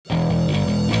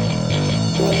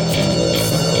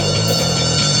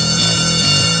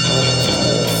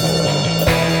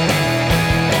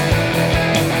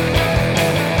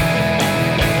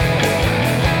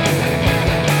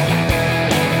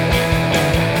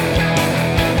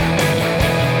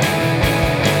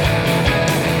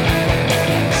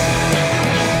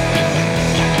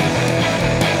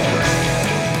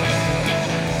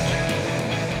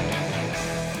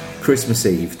Christmas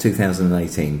Eve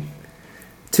 2018.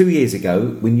 2 years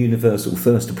ago, when Universal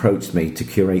first approached me to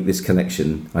curate this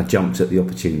collection, I jumped at the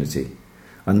opportunity.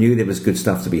 I knew there was good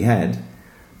stuff to be had,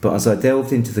 but as I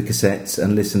delved into the cassettes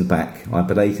and listened back, I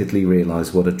belatedly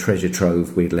realised what a treasure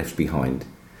trove we'd left behind.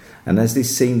 And as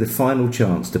this seemed the final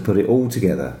chance to put it all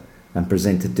together and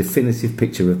present a definitive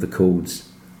picture of the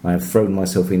chords, I have thrown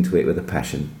myself into it with a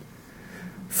passion.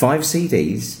 5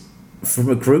 CDs from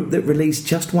a group that released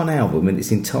just one album in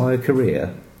its entire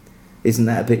career. Isn't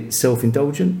that a bit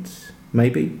self-indulgent?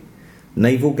 Maybe?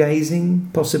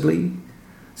 Navel-gazing? Possibly?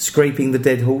 Scraping the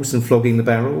dead horse and flogging the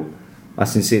barrel? I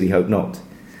sincerely hope not.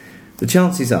 The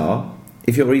chances are,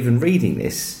 if you're even reading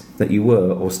this, that you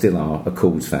were or still are a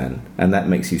Chords fan, and that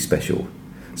makes you special.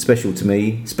 Special to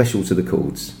me, special to the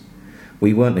Chords.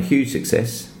 We weren't a huge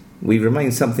success. We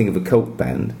remained something of a cult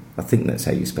band. I think that's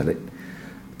how you spell it.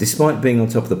 Despite being on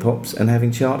top of the pops and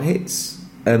having chart hits.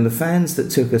 And the fans that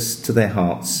took us to their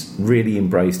hearts really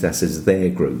embraced us as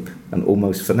their group, an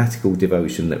almost fanatical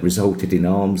devotion that resulted in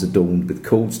arms adorned with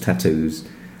Chords tattoos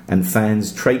and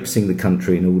fans traipsing the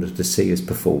country in order to see us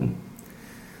perform.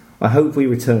 I hope we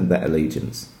returned that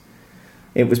allegiance.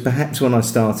 It was perhaps when I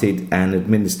started and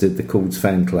administered the Chords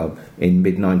fan club in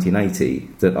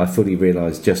mid-1980 that I fully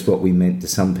realised just what we meant to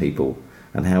some people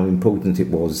and how important it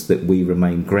was that we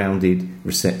remain grounded,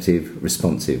 receptive,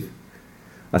 responsive.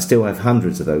 I still have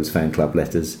hundreds of those fan club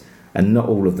letters, and not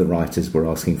all of the writers were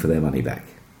asking for their money back.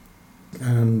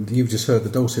 And you've just heard the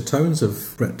dulcet tones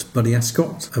of Brett Buddy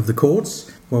Ascott of the Chords.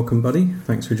 Welcome, Buddy.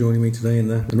 Thanks for joining me today in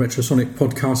the Retrosonic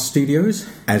podcast studios.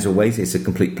 As always, it's a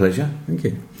complete pleasure. Thank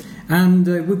you.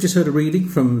 And we've just heard a reading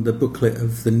from the booklet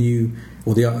of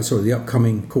the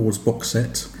upcoming Chords box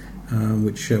set,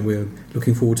 which we're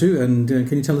looking forward to. And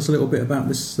can you tell us a little bit about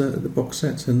this, the box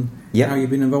set, and how you've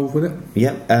been involved with it?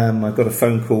 Yep. I got a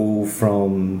phone call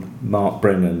from Mark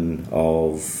Brennan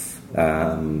of,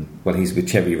 he's with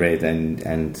Cherry Red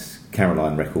and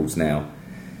Caroline Records now,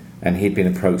 and he'd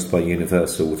been approached by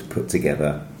Universal to put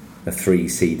together a 3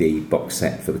 CD box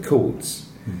set for the Chords.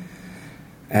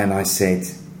 And I said,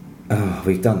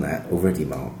 we've done that already,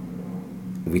 Mark.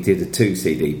 We did a 2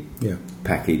 CD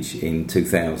package in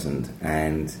 2000,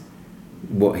 and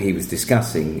what he was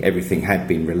discussing, everything had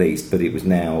been released, but it was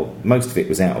now, most of it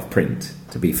was out of print,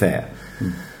 to be fair.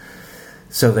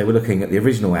 So they were looking at the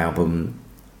original album,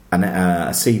 and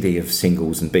a CD of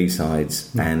singles and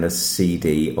B-sides, and a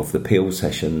CD of the Peel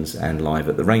sessions and Live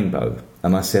at the Rainbow.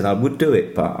 And I said I would do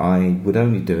it, but I would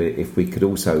only do it if we could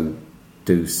also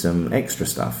do some extra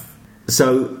stuff.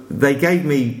 So they gave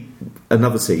me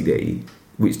another CD,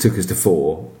 which took us to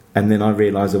 4, and then I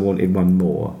realised I wanted one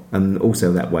more, and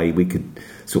also that way we could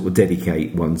sort of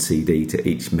dedicate one CD to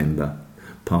each member,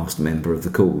 past member of the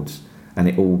Chords, and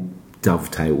it all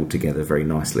dovetailed together very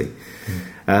nicely.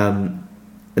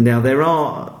 Now there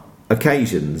are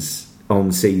occasions on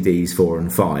CDs 4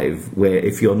 and 5 where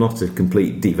if you're not a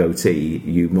complete devotee,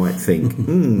 you might think,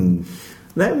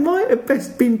 that might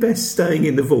have been best staying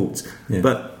in the vault.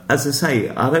 But as I say,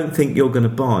 I don't think you're going to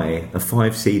buy a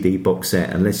 5 CD box set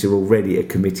unless you're already a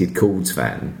committed Chords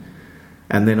fan.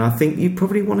 And then I think you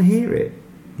probably want to hear it.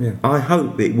 I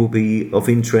hope it will be of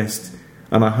interest,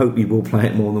 and I hope you will play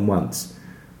it more than once.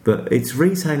 But it's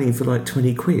retailing for like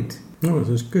 20 quid. Oh,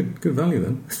 that's good value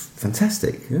then.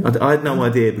 Fantastic. I had no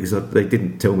idea because they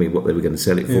didn't tell me what they were going to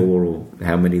sell it for or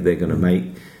how many they're going to make.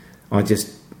 I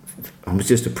was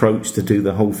just approached to do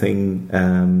the whole thing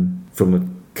from a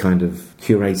kind of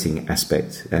curating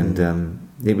aspect, and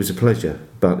it was a pleasure,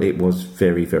 but it was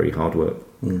very, very hard work.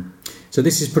 So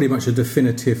this is pretty much a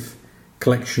definitive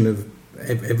collection of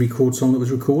every chord song that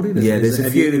was recorded? There's a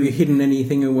few. Have you hidden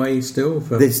anything away still?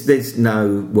 There's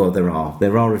no. Well, there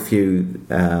are a few.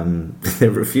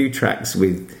 There are a few tracks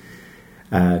with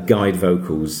guide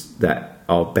vocals that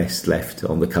are best left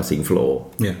on the cutting floor.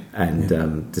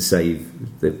 To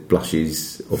save the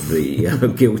blushes of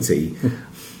the guilty,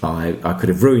 I could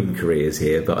have ruined careers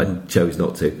here, but I chose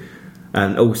not to.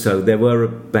 And also, there were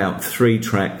about 3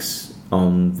 tracks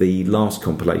on the last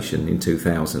compilation in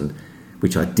 2000.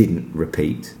 Which I didn't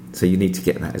repeat. So you need to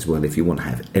get that as well if you want to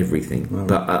have everything. Right.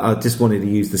 But I just wanted to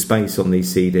use the space on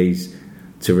these CDs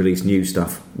to release new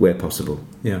stuff where possible.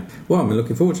 Yeah. Well, I'm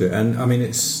looking forward to it. And I mean,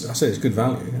 it's good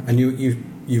value. And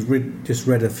you've just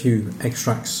read a few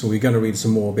extracts, or you're going to read some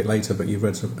more a bit later, but you've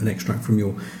read an extract from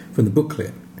the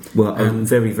booklet. Well, I'm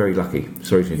very, very lucky.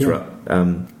 Sorry to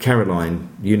interrupt. Caroline,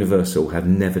 Universal, have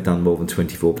never done more than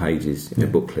 24 pages in a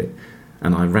booklet.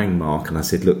 And I rang Mark and I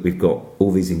said, look, we've got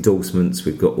all these endorsements,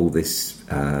 we've got all this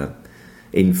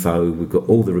info, we've got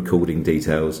all the recording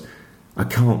details. I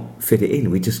can't fit it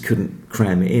in. We just couldn't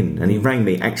cram it in. And he rang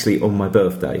me actually on my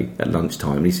birthday at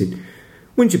lunchtime. And he said,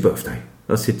 "When's your birthday?"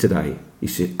 I said, "Today." He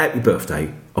said, "Happy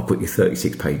birthday. I'll put you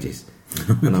 36 pages."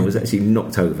 And I was actually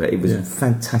knocked over. It was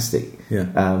fantastic. Yeah.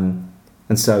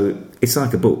 And so it's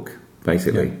like a book,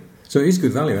 basically. Yeah. So it is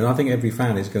good value, and I think every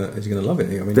fan is going to love it.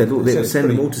 I mean, They'll send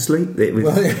them all to sleep.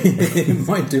 Well, it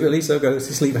might do. At least they'll go to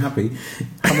sleep happy,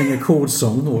 humming a chord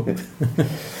song.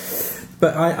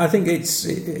 But I think it's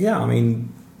I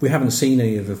mean, we haven't seen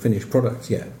any of the finished products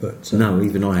yet. But no,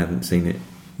 even I haven't seen it.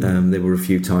 There were a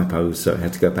few typos, so I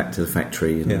had to go back to the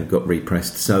factory and it got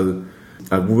repressed. So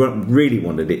I really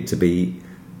wanted it to be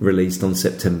released on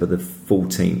September the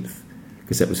 14th.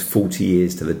 Because that was 40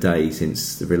 years to the day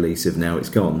since the release of Now It's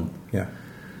Gone. Yeah.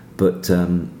 But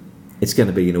it's going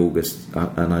to be in August,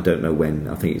 and I don't know when.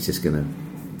 I think it's just going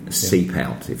to seep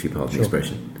out, if you pardon the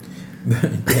expression.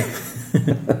 Yeah.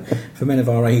 For men of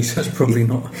our age, that's probably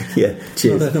not. Yeah,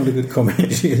 cheers. Not a good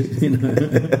comment. You know.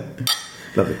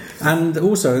 Lovely. And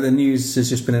also, the news has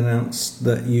just been announced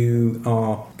that you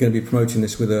are going to be promoting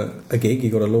this with a gig.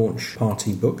 You've got a launch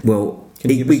party booked. Well,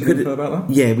 can you give us some info about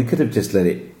that? Yeah, we could have just let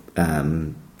it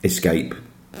escape,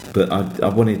 but I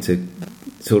wanted to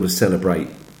sort of celebrate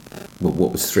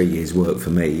what was 3 years' work for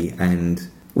me and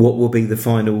what will be the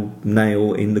final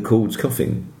nail in the Chords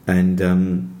coffin. And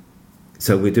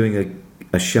so we're doing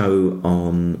a show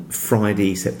on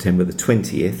Friday, September the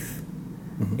 20th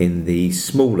in the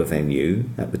smaller venue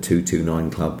at the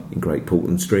 229 Club in Great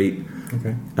Portland Street.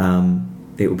 Okay.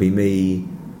 It will be me,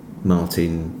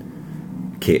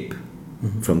 Martin, Kip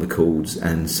from the Chords,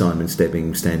 and Simon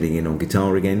Stebbing standing in on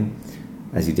guitar again,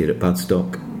 as he did at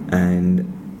Budstock.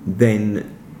 And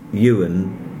then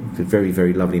Ewan, a very,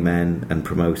 very lovely man and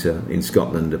promoter in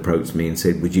Scotland, approached me and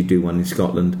said, "Would you do one in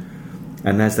Scotland?"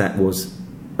 And as that was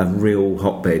a real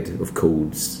hotbed of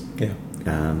Chords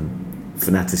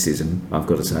fanaticism, I've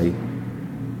got to say,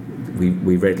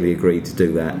 we readily agreed to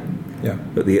do that. Yeah.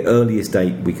 But the earliest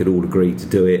date we could all agree to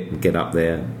do it and get up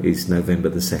there is November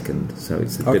the 2nd. So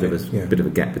it's a bit of a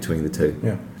gap between the two.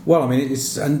 Yeah. Well, I mean,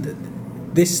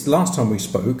 this last time we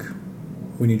spoke,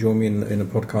 when you joined me in a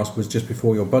podcast, was just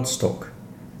before your Budstock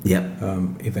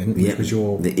event, which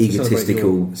was the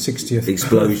egotistical 60th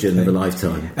explosion of a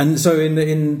lifetime. And so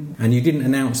and you didn't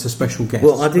announce the special guest.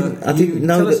 Well, I didn't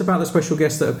know. Tell us about the special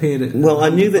guest that appeared. I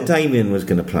knew that Damien was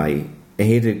going to play.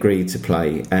 He'd agreed to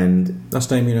play, and that's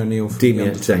Damien O'Neill.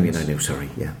 Damien O'Neill, sorry,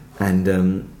 yeah. And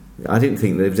I didn't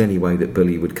think there was any way that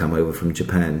Billy would come over from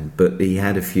Japan, but he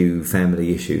had a few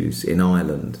family issues in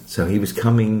Ireland, so he was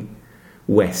coming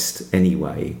west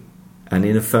anyway. And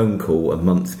in a phone call a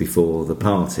month before the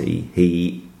party,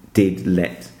 he did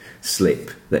let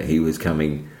slip that he was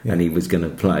coming and he was going to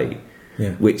play,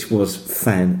 which was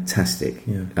fantastic.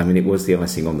 Yeah. I mean, it was the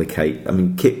icing on the cake. I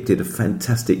mean, Kip did a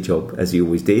fantastic job, as he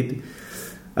always did.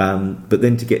 But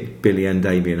then to get Billy and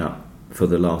Damien up for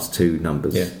the last two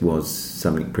numbers was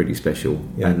something pretty special.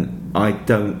 Yeah. And I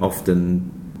don't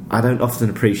often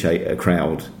appreciate a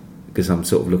crowd because I'm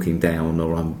sort of looking down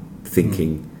or I'm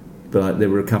thinking. But there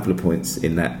were a couple of points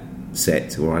in that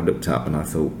set where I looked up and I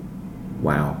thought,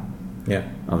 wow,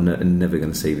 I'm never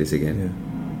going to see this again. Yeah.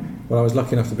 Well, I was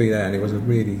lucky enough to be there, and it was a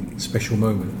really special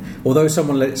moment. Although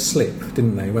someone let it slip,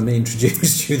 didn't they, when they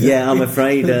introduced you? Yeah, I'm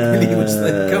afraid was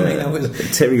coming.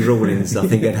 Terry Rawlins, I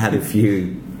think, had a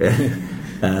few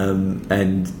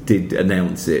and did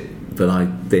announce it. But I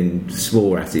then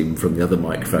swore at him from the other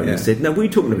microphone and said, "No, what are you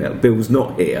talking about? Bill's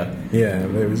not here." Yeah,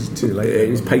 but it was too late. It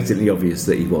was patently obvious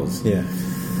that he was. Yeah,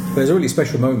 but it was a really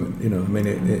special moment, you know. I mean,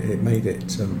 it made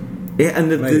it.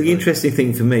 And the interesting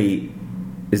thing for me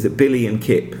is that Billy and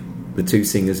Kip, the two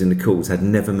singers in the Chords, had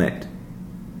never met.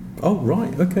 Oh,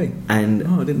 right, okay. And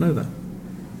I didn't know that.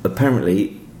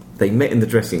 Apparently, they met in the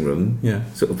dressing room,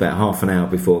 sort of about half an hour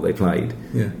before they played.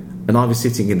 Yeah, and I was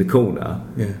sitting in the corner.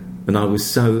 Yeah. And I was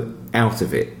so out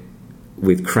of it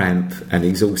with cramp and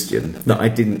exhaustion that I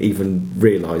didn't even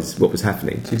realise what was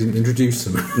happening. So you didn't introduce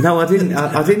them? No, I didn't.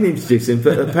 I didn't introduce them,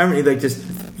 but apparently they just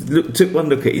took one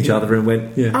look at each other and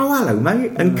went, "Oh, hello,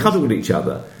 mate," and cuddled each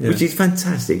other, which is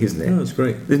fantastic, isn't it? Oh, that's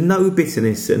great. There's no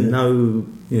bitterness and no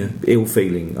ill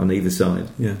feeling on either side.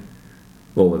 Yeah.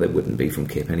 Well, there wouldn't be from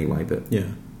Kip anyway, but yeah.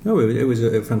 No, it was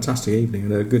a fantastic evening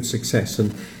and a good success,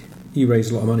 and you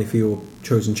raised a lot of money for your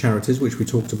chosen charities, which we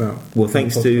talked about. Well,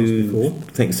 thanks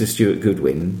to Stuart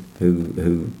Goodwin,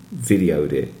 who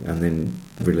videoed it and then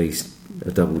released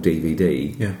a double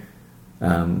DVD.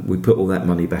 Yeah, we put all that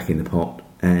money back in the pot,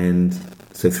 and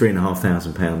so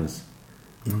 £3,500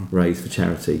 raised for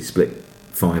charity, split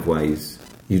 5 ways.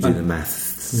 You do the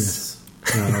maths. Yes.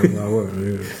 No, I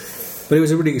won't. But it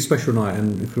was a really special night,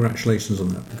 and congratulations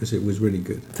on that, because it was really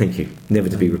good. Thank you. Never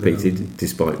to be repeated,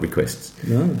 despite requests.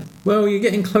 No. Well, you're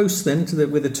getting close then to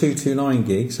with the 229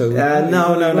 gig. So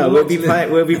no. We'll be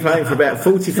playing for about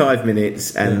 45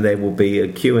 minutes, and there will be a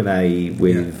Q&A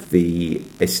with the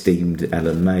esteemed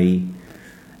Alan May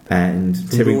and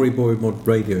Terry Glory Boy Mod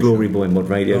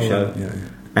Radio Show. Right, yeah.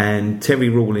 And Terry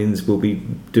Rawlins will be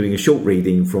doing a short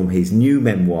reading from his new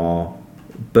memoir,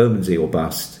 Bermondsey or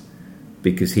Bust,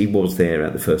 because he was there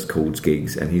at the first Chords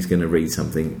gigs, and he's going to read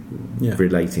something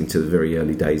relating to the very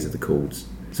early days of the Chords.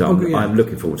 So I'm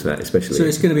looking forward to that, especially. So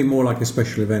it's going to be more like a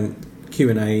special event,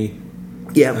 Q&A.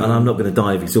 Yeah, and I'm not going to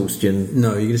die of exhaustion.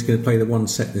 No, you're just going to play the one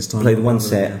set this time. Play the one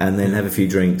set and then have a few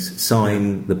drinks,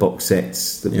 sign the box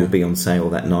sets that will be on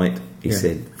sale that night, he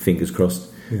said, fingers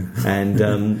crossed. Yeah.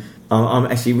 And I'm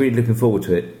actually really looking forward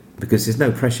to it, because there's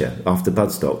no pressure. After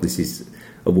Budstock, this is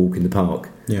a walk in the park.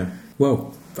 Yeah.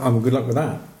 Well, good luck with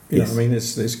that. You know, I mean,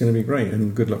 it's going to be great,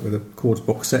 and good luck with the Chords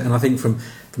box set. And I think from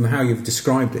how you've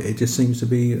described it, it just seems to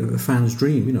be a fan's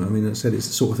dream. You know, I mean, I said it's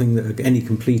the sort of thing that any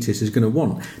completist is going to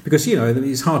want, because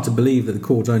it's hard to believe that the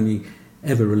Chords only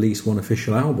ever released one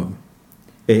official album.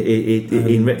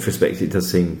 In retrospect, it does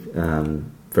seem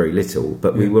very little,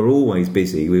 but we were always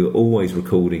busy. We were always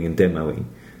recording and demoing,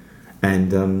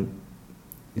 and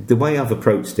the way I've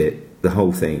approached it, the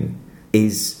whole thing,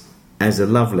 is as a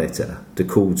love letter to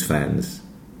Chords fans.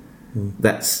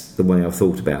 That's the way I've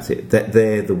thought about it. That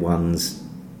they're the ones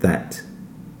that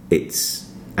it's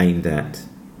aimed at.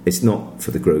 It's not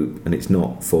for the group, and it's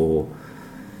not for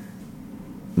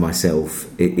myself.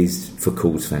 It is for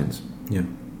Chords fans. Yeah.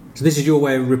 So this is your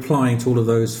way of replying to all of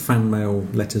those fan mail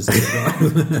letters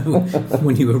that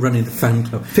when you were running the fan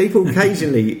club. People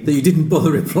occasionally that you didn't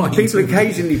bother replying. People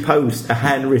occasionally post a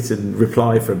handwritten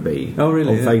reply from me. Oh,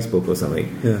 really? On Facebook or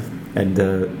something. Yeah. And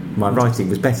my writing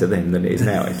was better then than it is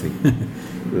now, actually.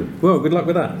 Well, good luck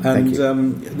with that. And Thank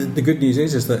you. The good news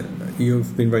is that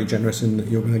you've been very generous, and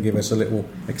you're going to give us a little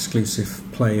exclusive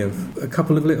play of a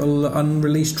couple of little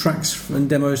unreleased tracks and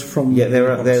demos from. Yeah,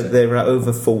 there are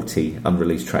over 40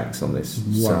 unreleased tracks on this.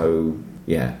 Wow. So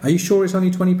yeah. Are you sure it's only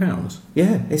 £20?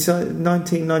 Yeah, it's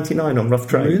 $19.99 on Rough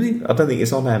Trade. Really? I don't think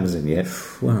it's on Amazon yet.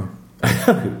 Wow.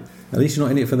 At least you're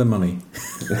not in it for the money.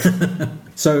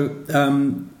 So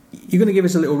you're going to give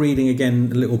us a little reading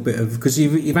again, a little bit of, because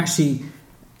you've actually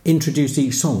introduced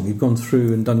each song. You've gone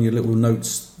through and done your little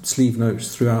notes, sleeve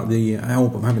notes throughout the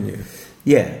album, haven't you?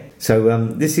 Yeah. So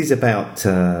this is about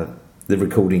the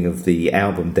recording of the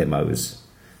album demos,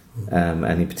 and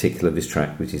in particular this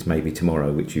track, which is Maybe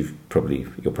Tomorrow, which you're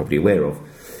probably aware of.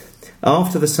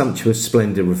 After the sumptuous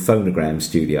splendour of Phonogram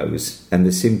Studios and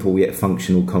the simple yet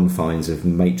functional confines of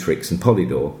Matrix and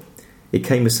Polydor, it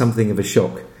came as something of a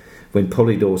shock when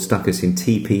Polydor stuck us in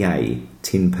TPA,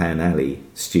 Tin Pan Alley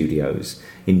Studios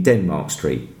in Denmark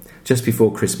Street, just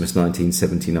before Christmas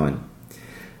 1979.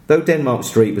 Though Denmark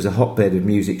Street was a hotbed of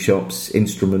music shops,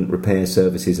 instrument repair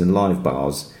services and live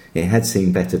bars, it had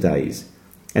seen better days,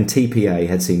 and TPA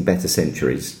had seen better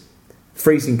centuries.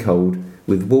 Freezing cold,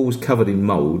 with walls covered in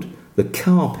mould, the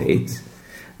carpet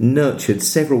nurtured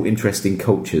several interesting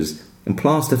cultures, and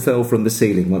plaster fell from the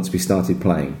ceiling once we started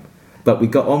playing. But we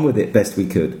got on with it best we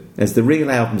could, as the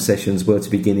real album sessions were to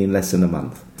begin in less than a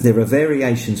month. There are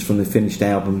variations from the finished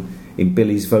album in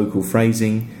Billy's vocal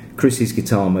phrasing, Chris's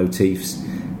guitar motifs,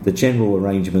 the general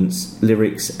arrangements,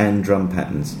 lyrics and drum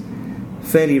patterns.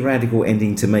 Fairly radical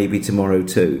ending to Maybe Tomorrow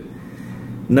too.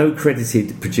 No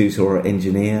credited producer or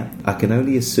engineer. I can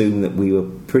only assume that we were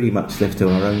pretty much left to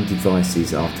our own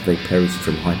devices after they perished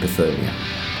from hypothermia.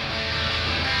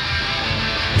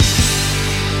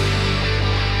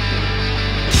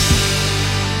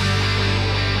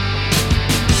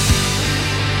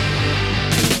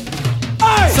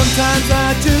 Sometimes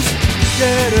I just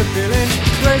get a feeling,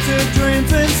 greater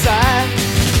dreams inside.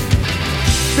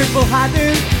 People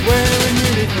hiding, wearing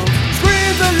uniforms,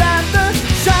 screams of laughter,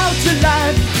 shouts of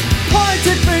life,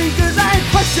 pointed fingers and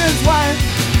questions why.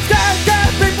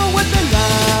 Scared people with the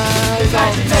lies.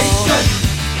 Imagination,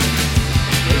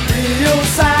 the real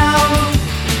sound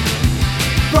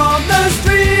from the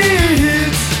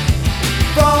streets,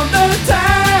 from the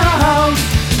towns.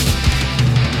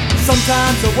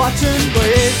 Sometimes I watch and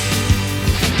wait,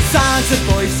 sounds of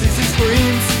voices and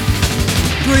screams.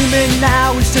 Dreaming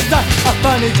now is just a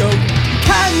funny joke.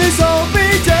 Can this all be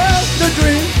just a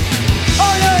dream?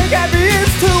 All you get me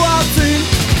is too obscene.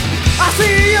 I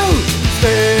see you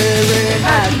staring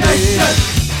at me.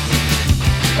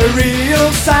 A real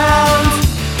sound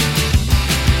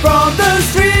from the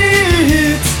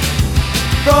streets,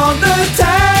 from the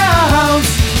towns.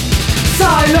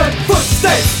 Silent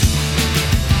footsteps,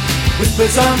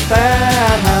 was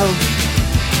unfound.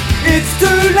 It's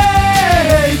too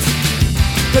late.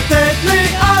 The deadly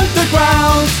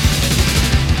underground.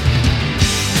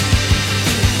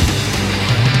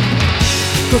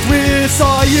 'Cause we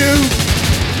saw you,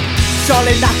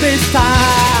 surely not this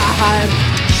time.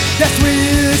 Yes, we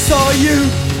saw you.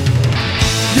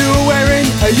 You were wearing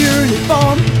a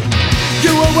uniform.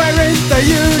 You were wearing the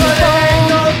uniform. But it ain't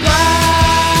no plan.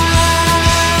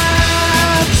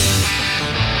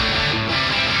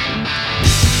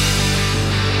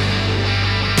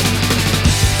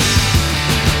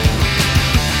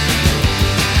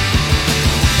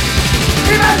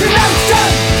 Imagination.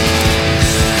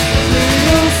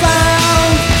 Real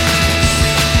sound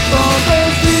from the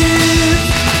streets,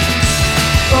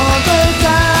 from the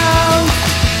towns.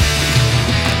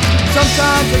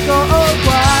 Sometimes they go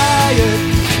quiet,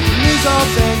 lose all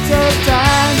sense of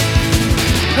time.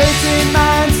 Hating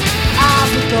man's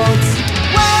afterthoughts.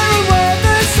 Where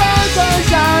the sun don't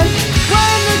shine,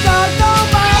 when the dark don't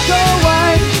back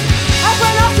away, and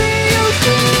when I see you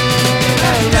still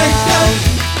around.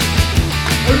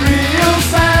 A real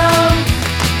sound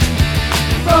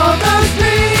from the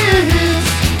streets,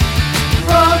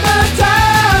 from the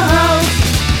towns.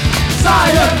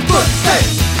 Silent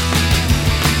footsteps,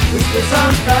 whispers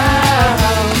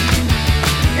unfound.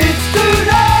 It's too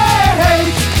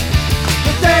late,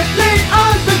 the deadly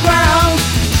underground.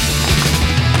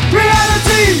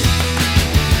 Reality,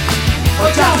 or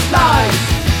just lies,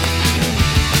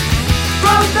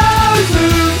 from those who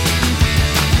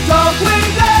talk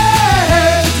with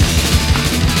it.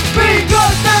 Be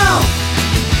good now,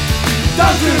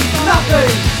 don't do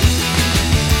nothing.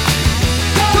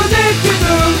 'Cause if you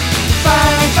do,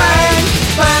 bang, bang,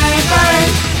 bang, bang,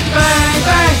 bang,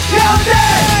 bang, you're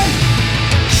dead.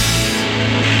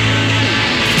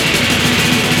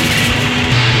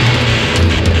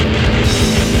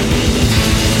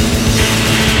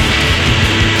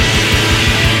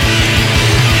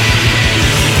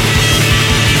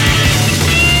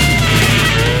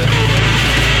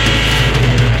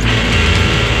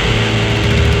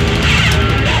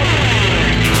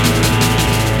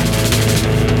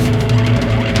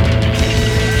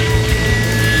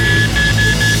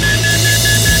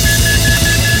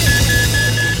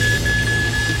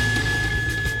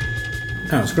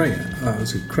 That was great. It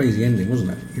was a crazy ending,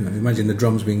 wasn't it? You know, imagine the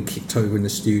drums being kicked over in the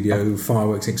studio,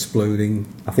 fireworks exploding.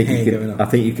 I think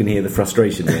you can hear the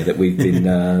frustration there that we've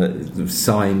been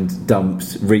signed,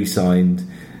 dumped, re-signed,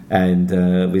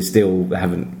 and we still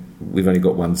haven't. We've only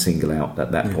got one single out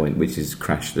at that point, which is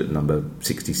crashed at number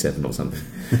 67 or something.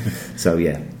 So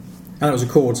yeah, and that was a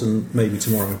Chords and Maybe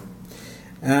Tomorrow.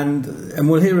 And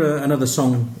we'll hear another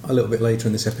song a little bit later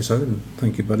in this episode. And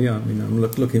thank you, buddy. I'm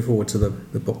looking forward to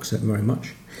the box set very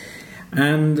much.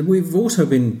 And we've also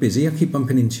been busy. I keep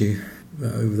bumping into you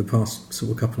over the past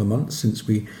sort of couple of months since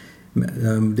we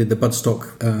did the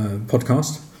Budstock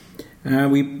podcast.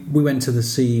 We went to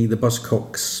see the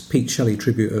Buzzcocks Pete Shelley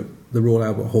tribute at the Royal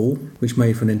Albert Hall, which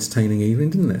made for an entertaining evening,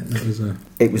 didn't it?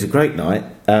 It was a great night.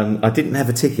 I didn't have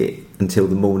a ticket until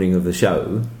the morning of the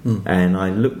show, and I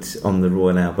looked on the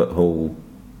Royal Albert Hall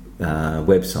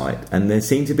website, and there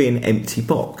seemed to be an empty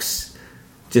box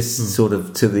just sort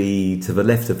of to the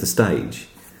left of the stage.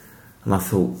 And I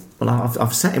thought, well,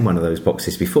 I've sat in one of those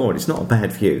boxes before, and it's not a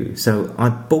bad view. So I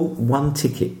bought one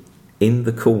ticket in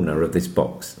the corner of this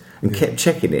box and kept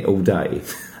checking it all day,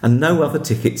 and no other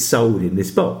tickets sold in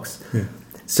this box. Yeah.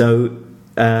 So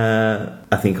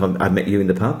I think I met you in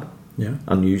the pub,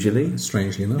 unusually.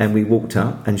 Strangely enough. And we walked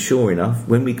up, and sure enough,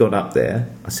 when we got up there,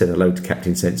 I said hello to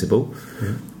Captain Sensible.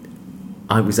 Yeah.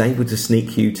 I was able to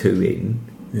sneak you two in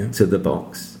to the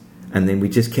box, and then we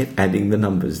just kept adding the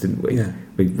numbers, didn't we? Yeah.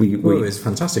 It was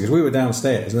fantastic, because we were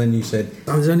downstairs, and then you said,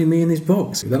 oh, there's only me in this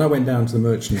box. Then I went down to the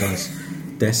merchandise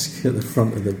desk at the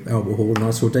front of the Albert Hall, and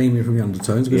I saw Damien from the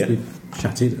Undertones, because we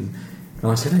chatted, and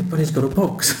I said, hey, buddy's got a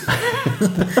box.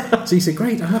 So he said,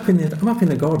 great, I'm up in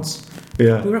the gods.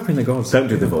 Yeah. We're up in the gods. Don't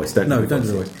do the voice. Don't do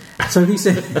the voice. So he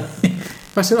said,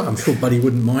 I said, I'm sure Buddy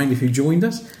wouldn't mind if you joined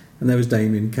us. And there was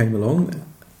Damien came along,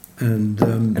 and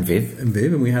Viv,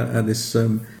 and we had this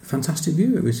fantastic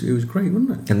view. It was great,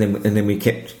 wasn't it? And then we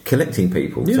kept collecting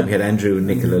people. So we had Andrew and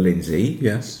Nicola Lindsay.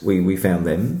 Yes, we found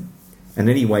them. And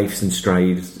any waifs and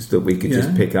strays that we could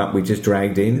just pick up, we just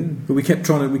dragged in. But we kept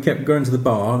going to the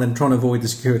bar and then trying to avoid the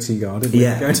security guard.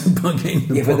 Going to bug in.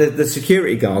 But the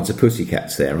security guards are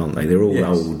pussycats there, aren't they? They're all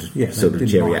old, sort of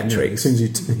geriatrics. As soon as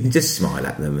you just smile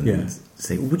at them and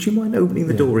say, "Would you mind opening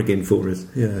the door again for us?"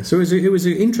 Yeah. So it was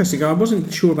interesting. I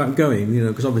wasn't sure about going,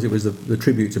 because obviously it was the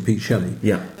tribute to Pete Shelley.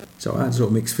 Yeah. So I had sort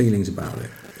of mixed feelings about it.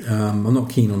 I'm not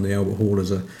keen on the Albert Hall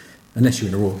as a unless you're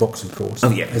in a royal box, of course. Oh,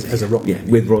 yeah. As a rock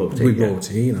band. with royalty. With yeah.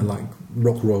 royalty, you know, like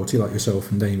rock royalty, like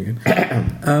yourself and Damien.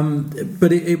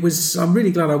 But it was. I'm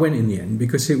really glad I went in the end,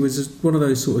 because it was one of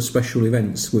those sort of special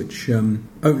events which,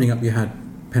 opening up, you had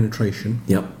Penetration,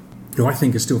 Yep. who I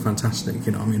think are still fantastic.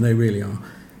 You know, I mean, they really are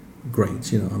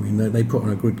great. You know, I mean, they put on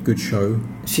a good show.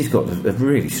 She's got a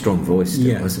really strong voice, still,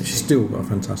 Yeah, hasn't she? she's still got a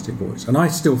fantastic voice, and I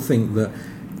still think that,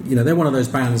 you know, they're one of those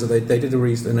bands that they did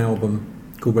an album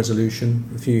called Resolution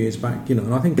a few years back, you know,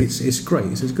 and I think it's great.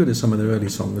 It's as good as some of their early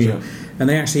songs. Yeah. And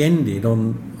they actually ended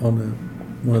on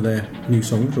one of their new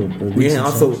songs or recent Yeah, I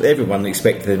songs. thought everyone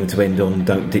expected them to end on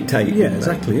 "Don't Dictate." Yeah, didn't they?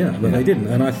 exactly. Yeah, but they didn't,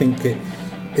 and I think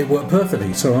it worked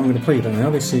perfectly. So I'm going to play that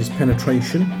now. This is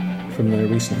Penetration from their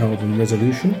recent album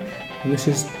Resolution, and this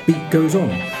is Beat Goes On.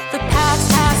 The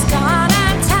past has gone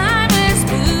and time is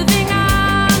moving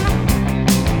on.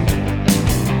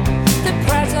 The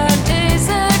present is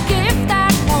a gift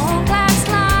that won't last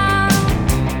long.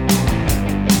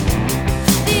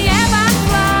 The ebb and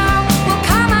flow will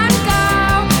come and go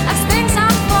as things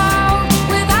unfold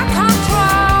without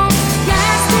control.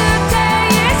 Yesterday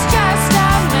is just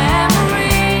a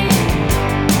memory.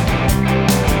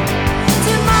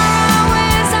 Tomorrow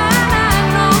is an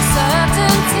unknown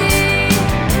certainty.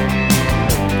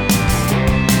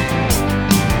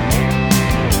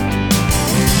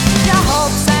 Your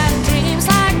hopes and dreams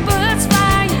like birds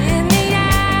fly in the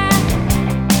air,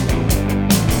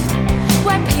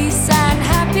 where peace and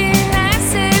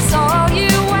happiness is all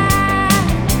you wear.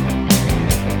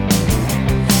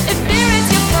 If fear is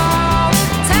your foe,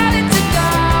 tell it to go.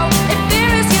 If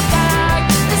fear is your guide,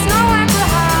 there's nowhere to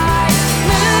hide.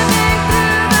 Moving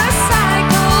through the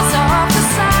cycles of the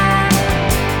sun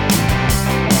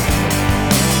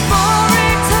for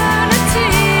eternity,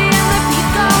 and the beat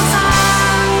goes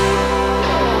on.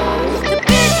 The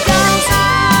beat goes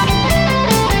on.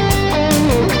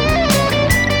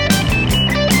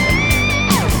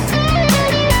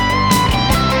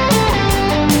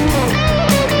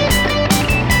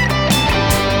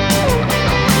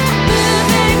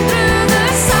 Moving through the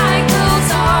cycles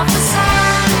of the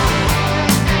sun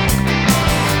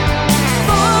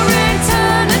for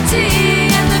eternity,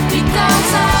 and the beat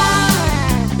goes on.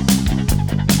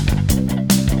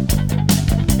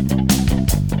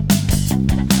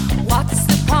 What's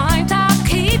the point of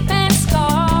keeping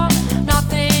score?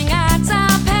 Nothing adds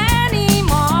up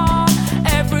anymore.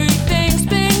 Everything's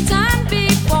been done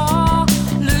before.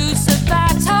 Lose the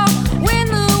battle, win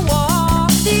the war.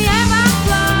 The ebb and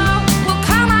flow will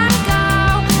come and go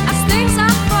as things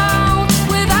unfold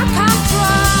without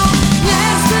control.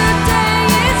 Yesterday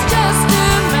is just a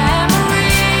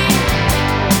memory.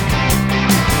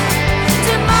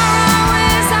 Tomorrow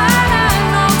is an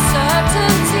unknown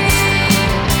certainty.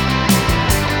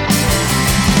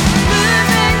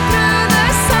 Moving through the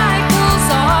cycles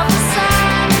of the sun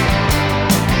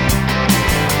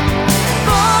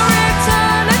for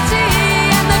eternity,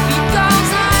 and the beat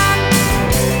goes on.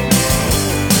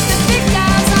 The beat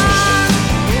goes on.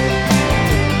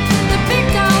 The beat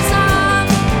goes on.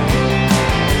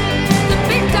 The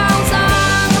beat goes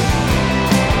on.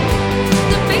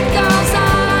 The beat goes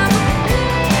on.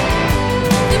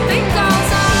 The beat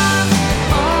goes on.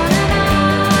 On and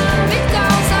on. Beat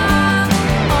goes on.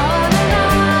 On and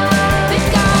on. Beat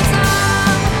goes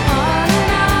on. On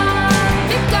and on.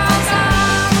 Beat goes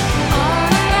on.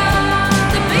 On and on.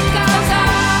 The beat goes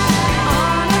on.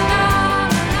 On and on.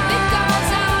 Beat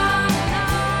goes on.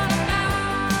 On and on.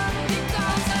 Beat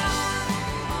goes on.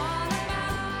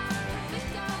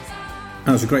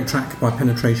 That was a great track by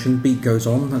Penetration, Beat Goes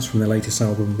On. That's from their latest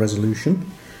album Resolution.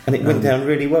 And it went down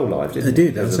really well live, didn't It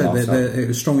it? did. As Over I the said, last time. it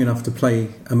was strong enough to play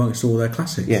amongst all their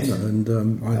classics. Yes. You know,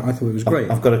 and I thought it was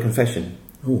great. I've got a confession.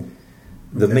 Oh,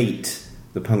 The Okay. Meat,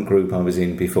 the punk group I was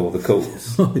in before the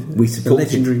Calls, The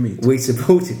legendary Meat. We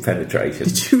supported Penetration.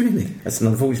 Did you really? That's an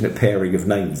unfortunate pairing of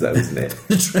names, though, isn't it?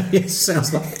 Yes,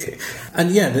 sounds like it. And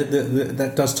yeah,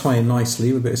 that does tie in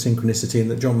nicely with a bit of synchronicity,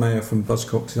 and that John Mayer from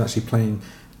Buzzcocks is actually playing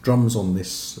drums on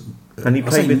this. And he I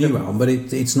played say with new them. album, but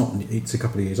it's not. It's a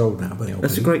couple of years old now. But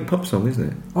That's a great pop song, isn't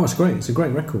it? Oh, it's great. It's a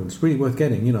great record. It's really worth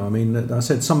getting. You know, I mean, I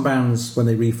said some bands when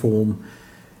they reform,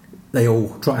 they all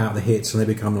trot out the hits and they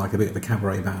become like a bit of a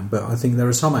cabaret band. But I think there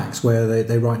are some acts where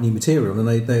they write new material and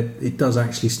it does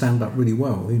actually stand up really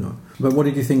well. You know. But what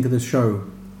did you think of the show?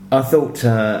 I thought,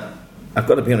 I've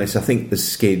got to be honest, I think the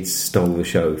Skids stole the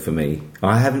show for me.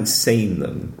 I haven't seen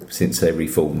them since they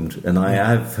reformed, and I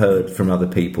have heard from other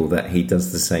people that he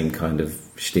does the same kind of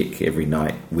shtick every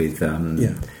night with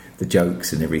the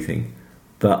jokes and everything.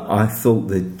 But I thought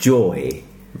the joy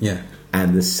Yeah.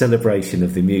 and the celebration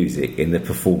of the music in the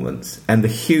performance and the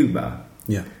humour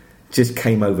Yeah. just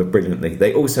came over brilliantly.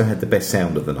 They also had the best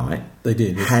sound of the night, They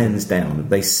did. hands down.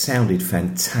 They sounded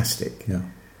fantastic Yeah.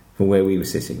 from where we were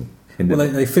sitting. In the, Well,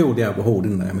 they filled the Albert Hall,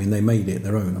 didn't they? I mean, they made it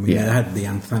their own. I mean, Yeah. they had the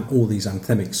all these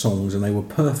anthemic songs, and they were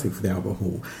perfect for the Albert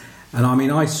Hall. And I mean,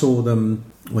 I saw them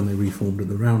when they reformed at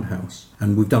the Roundhouse,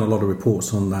 and we've done a lot of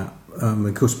reports on that.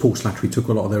 Of course, Paul Slattery took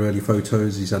a lot of their early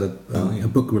photos. He's had a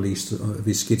book released of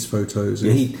his Skids photos,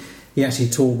 and Yes. he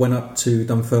actually went up to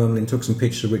Dunfermline and took some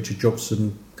pictures of Richard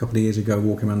Jobson a couple of years ago,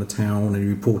 walking around the town, and he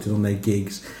reported on their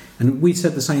gigs. And we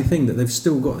said the same thing, that they've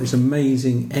still got this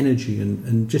amazing energy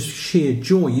and just sheer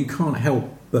joy. You can't help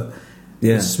but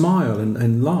smile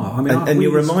and laugh. I mean, and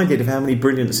you're reminded of how many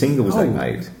brilliant singles they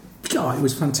made. God, it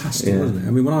was fantastic, Yeah. wasn't it?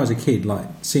 I mean, when I was a kid, like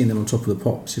seeing them on Top of the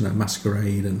Pops, you know,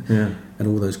 Masquerade and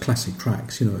all those classic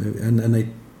tracks, you know, and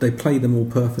they played them all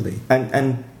perfectly.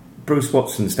 And Bruce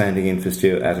Watson standing in for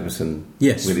Stuart Adamson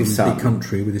Yes, with from his son. Big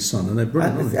Country with his son, and they're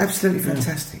brilliant. aren't they? Absolutely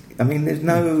fantastic. I mean, there's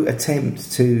no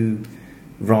attempt to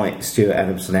write Stuart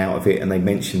Adamson out of it, and they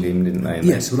mentioned him, didn't they? And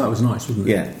Yes, well, that was nice, wasn't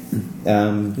it?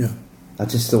 yeah. Yeah, I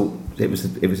just thought it was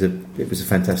a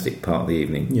fantastic part of the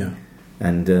evening. yeah.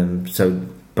 And so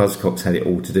Buzzcocks had it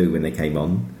all to do when they came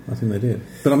on. I think they did.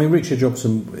 But I mean, Richard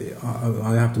Jobson,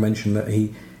 I have to mention that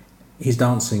his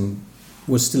dancing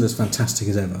was still as fantastic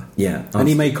as ever. Yeah, And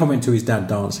he made comment to his dad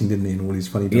dancing, didn't he, and all his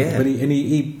funny dances. Yeah. But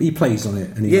he plays on it.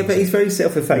 And he yeah, loves but it. he's very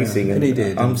self-effacing, Yeah, and he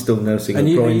did. I'm still nursing And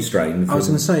a you- groin you- strain. I was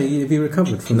going to say, have you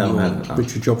recovered from No, your I haven't.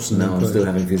 Richard Jobson? No, I'm still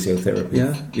having physiotherapy.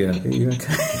 Yeah? Yeah. Are you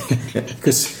okay?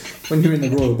 Because when you're in the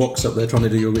Royal Box up there trying to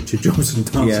do your Richard Jobson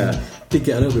dancing, Yeah. you did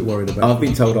get a little bit worried about I've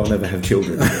been told I'll never have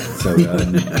children. So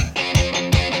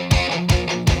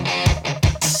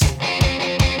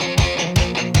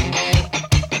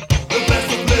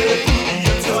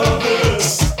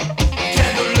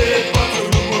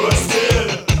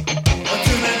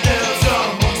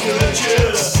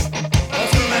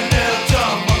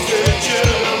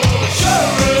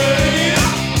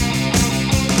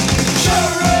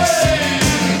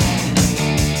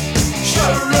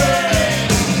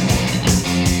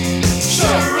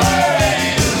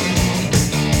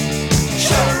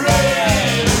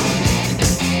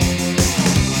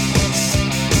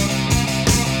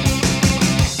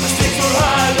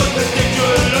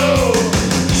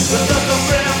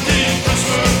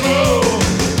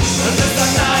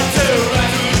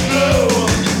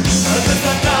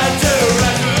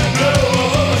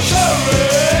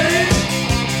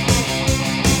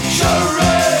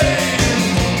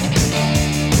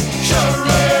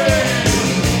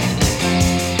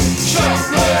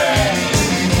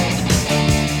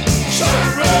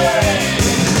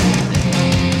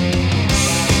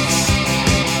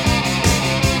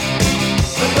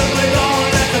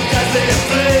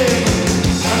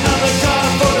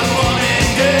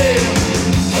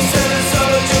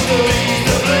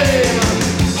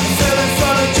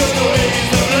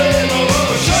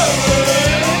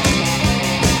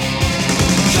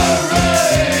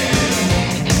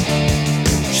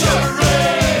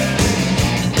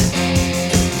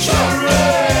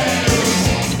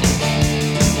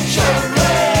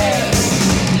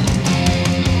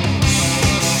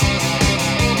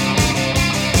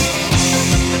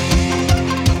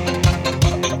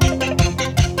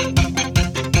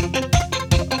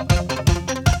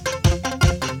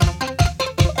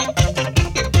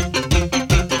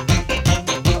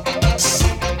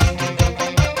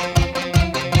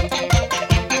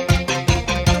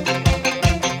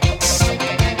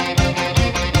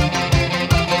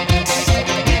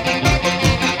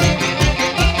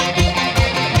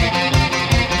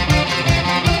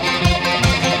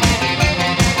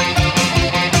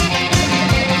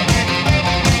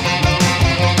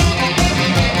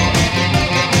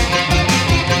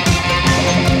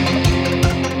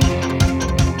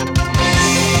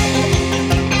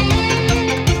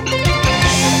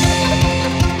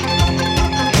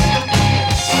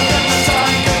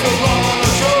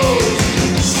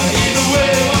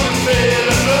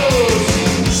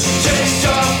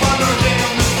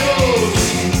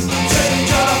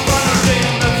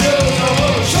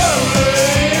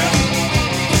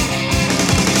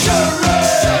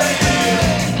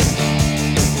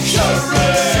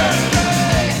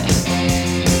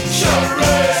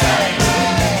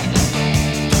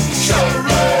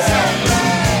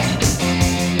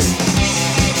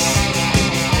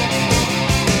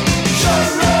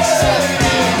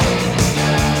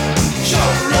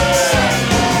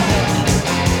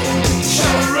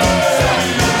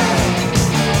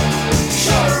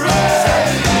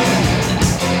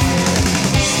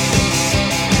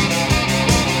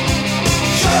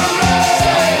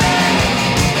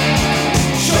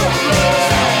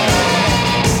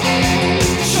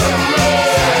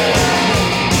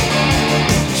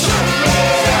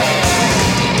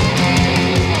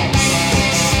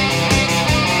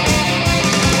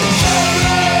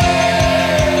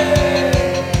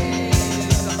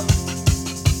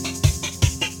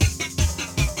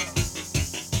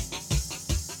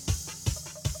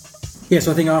Yes,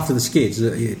 I think after the Skids,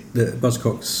 the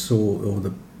Buzzcocks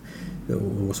or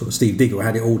sort of Steve Diggle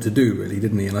had it all to do, really,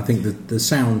 didn't he? And I think the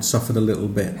sound suffered a little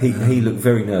bit. He looked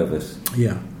very nervous.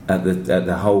 Yeah. At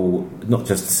the whole, not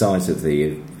just the size of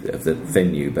the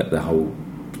venue, but the whole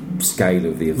scale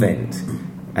of the event,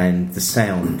 and the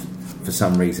sound for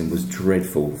some reason was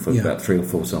dreadful for about 3 or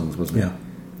 4 songs, wasn't it? Yeah.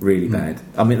 Really bad.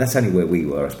 I mean, that's only where we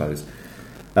were, I suppose.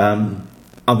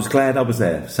 I was glad I was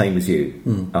there, same as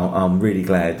you. I'm really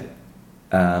glad.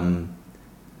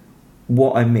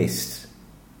 What I missed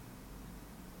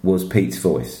was Pete's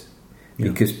voice,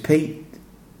 because Pete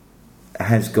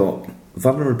has got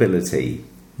vulnerability,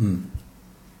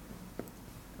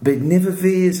 but it never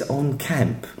veers on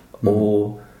camp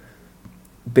or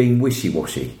being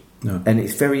wishy-washy. No. And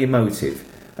it's very emotive,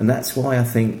 and that's why I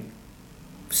think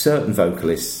certain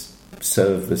vocalists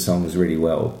serve the songs really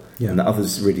well, and the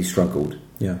others really struggled.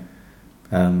 Yeah.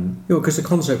 Because the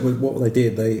concept was what they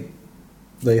did.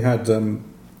 They had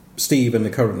Steve in the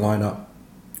current lineup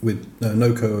with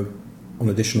Noko on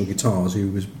additional guitars,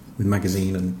 who was with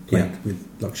Magazine and played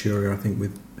with Luxuria, I think,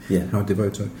 with Howard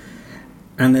Devoto.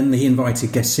 And then he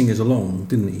invited guest singers along,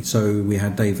 didn't he? So we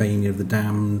had Dave Vaney of The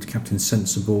Damned, Captain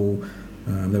Sensible.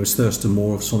 There was Thurston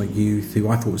Moore of Sonic Youth, who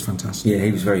I thought was fantastic. Yeah,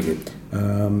 he was very good.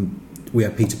 We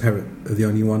had Peter Perrett of The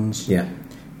Only Ones. Yeah.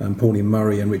 Pauline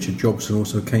Murray and Richard Jobson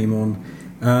also came on.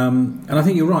 And I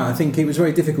think you're right. I think it was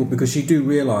very difficult because you do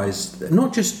realise,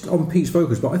 not just on Pete's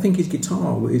vocals, but I think his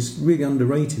guitar is really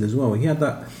underrated as well. He had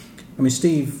that... I mean,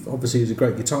 Steve obviously is a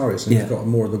great guitarist and he's got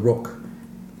more of the rock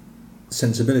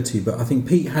sensibility, but I think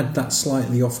Pete had that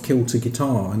slightly off-kilter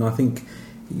guitar, and I think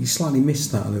he slightly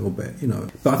missed that a little bit, you know.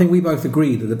 But I think we both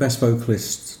agree that the best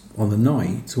vocalist on the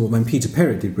night, or when Peter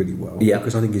Perrett did really well,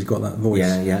 because I think he's got that voice.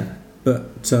 Yeah. But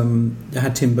it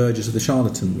had Tim Burgess of the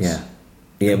Charlatans. Yeah.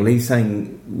 Yeah, well, he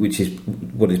sang, which is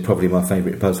what is probably my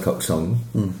favourite Buzzcock song.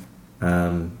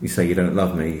 You Say You Don't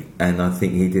Love Me, and I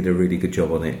think he did a really good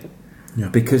job on it. Yeah.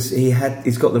 Because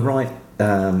he's got the right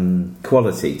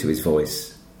quality to his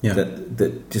voice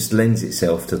that just lends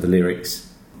itself to the lyrics.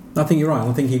 I think you're right.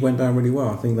 I think he went down really well.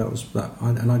 I think that was that,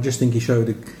 and I just think he showed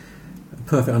a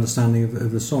perfect understanding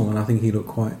of the song, and I think he looked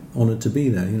quite honoured to be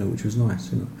there, you know, which was nice,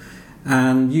 you know.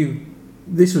 And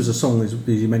this was a song, as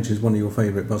you mentioned, is one of your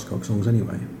favourite Buzzcock songs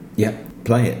anyway. Yeah,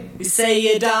 play it. You say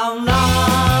you don't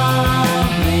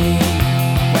love me.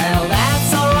 Well,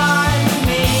 that's alright with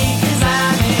me, 'cause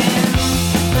I'm in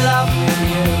love with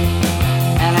you.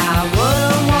 And I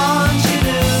wouldn't want you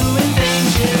doing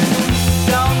things you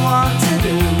don't want to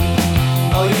do.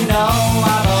 Oh, you know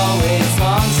I've always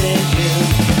wanted you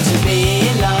to be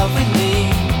in love with me.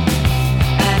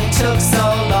 And it took so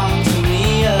long to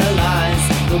realize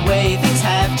the way things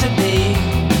have to be.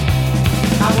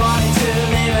 I wanted to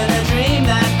live in a dream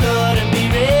that couldn't be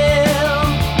real.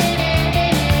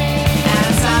 And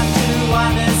it's time to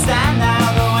understand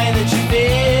now the way that you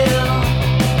feel.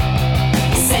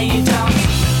 You say you don't.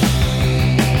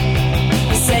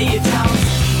 You say you don't.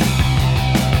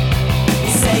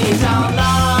 You say you don't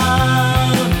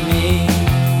love me.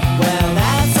 Well,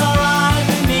 that's alright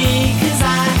with me, 'cause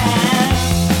I have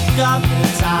got the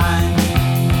time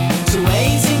to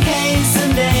wait in case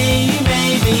someday you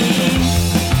may be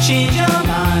cheating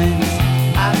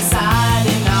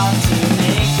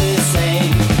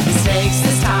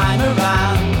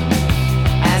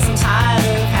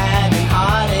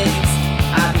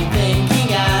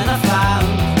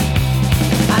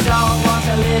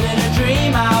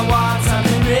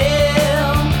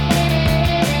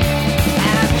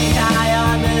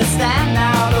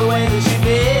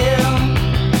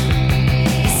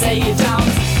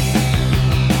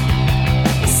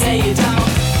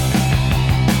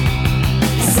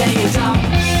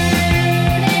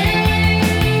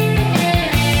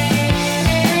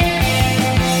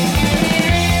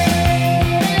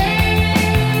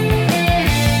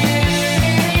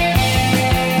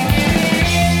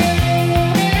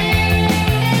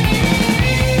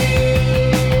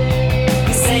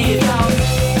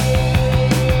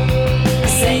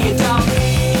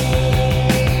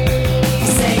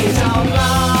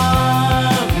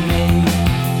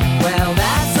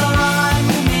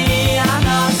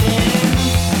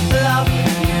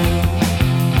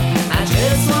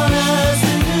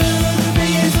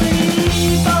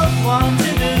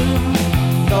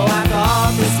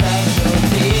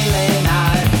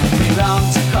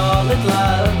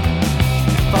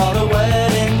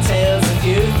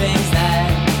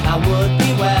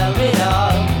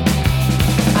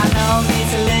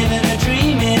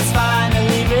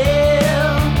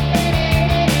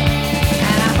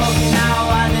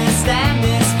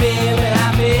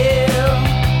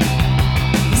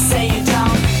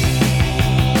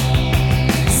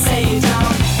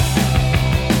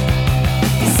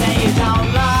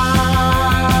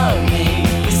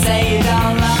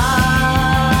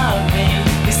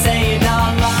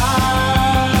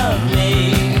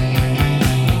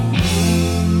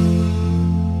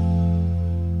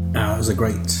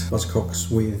Buzzcocks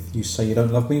with You Say You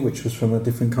Don't Love Me, which was from a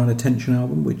Different Kind of Tension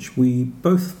album, which we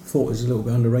both thought was a little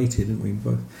bit underrated, didn't we?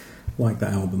 Both liked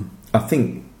that album. I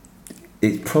think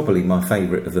it's probably my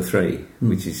favourite of the three,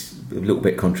 which is a little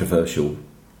bit controversial.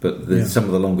 But some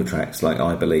of the longer tracks, like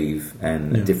I Believe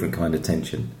and A Different Kind of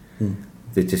Tension,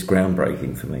 they're just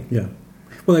groundbreaking for me. Yeah.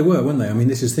 Well, they were, weren't they? I mean,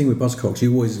 this is the thing with Buzzcocks.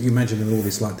 You imagine them all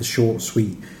this, like the short,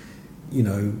 sweet,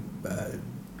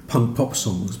 punk pop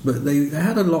songs, but they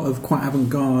had a lot of quite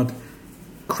avant-garde,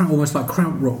 almost like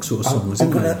krautrock sort of songs.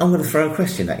 I'm going to throw a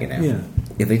question at you now. Yeah.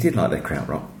 Yeah, they did like their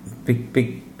krautrock.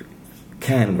 Big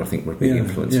Can, I think, were a big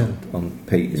influence on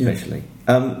Pete, especially.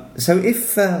 So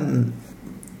if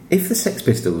the Sex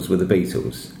Pistols were the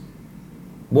Beatles,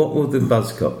 what were the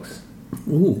Buzzcocks?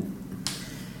 Ooh,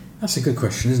 that's a good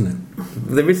question, isn't it?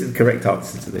 There is a correct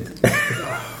answer to this.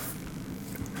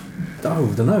 I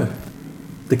don't know.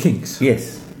 The Kinks.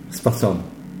 Yes, spot on.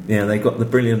 Yeah, they got the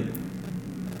brilliant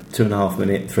 2.5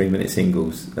 minute, 3 minute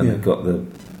singles, and they've got the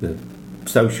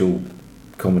social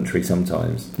commentary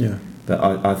sometimes. Yeah, but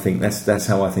I think that's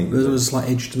how I think. There's a slight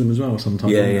edge to them as well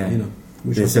sometimes. Yeah.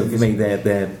 So for me,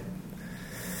 they're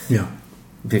yeah.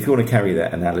 If you want to carry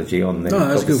that analogy on, then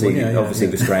that's obviously, a good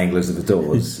one. the Stranglers of the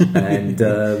Doors, and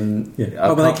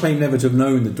but they claim never to have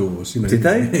known the Doors. Did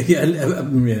they? Yeah,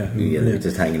 they were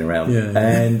just hanging around. Yeah.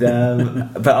 And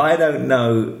but I don't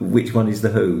know which one is the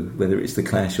Who, whether it's the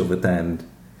Clash or the Damned.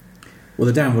 Well,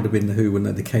 the Damned would have been the Who,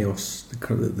 wouldn't they? The Chaos,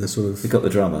 the sort of. They got the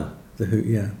drummer. The Who,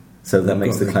 yeah. So that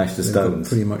makes the Clash the Stones.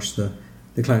 Pretty much the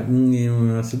Clash.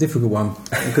 That's a difficult one.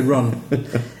 It could run.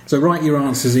 So write your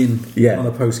answers in on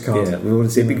a postcard. Yeah, we want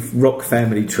to see a big rock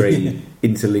family tree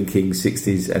interlinking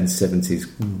 60s and 70s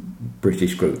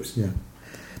British groups. Yeah.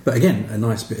 But again, a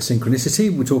nice bit of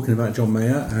synchronicity. We're talking about John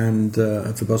Mayer and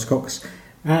the Buzzcocks,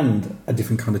 and A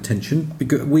Different Kind of Tension.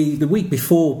 Because the week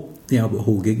before the Albert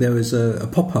Hall gig, there was a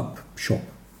pop-up shop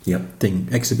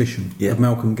exhibition of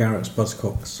Malcolm Garrett's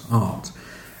Buzzcocks art,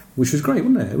 which was great,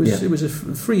 wasn't it? It was a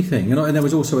free thing, and there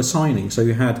was also a signing. So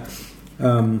you had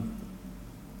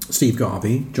Steve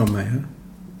Garvey, John Mayer,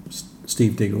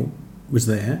 Steve Diggle was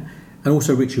there, and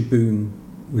also Richard Boone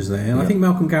was there. And I think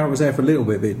Malcolm Garrett was there for a little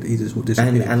bit, but he just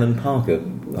disappeared. And Alan Parker,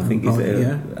 I think, is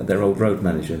their old road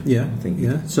manager. Yeah, I think.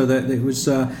 Yeah. So it was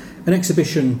an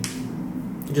exhibition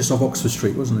just off Oxford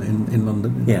Street, wasn't it, in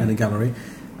London, in a gallery.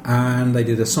 And they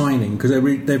did a signing because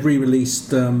they've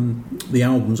re-released the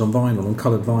albums on vinyl, on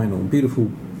coloured vinyl,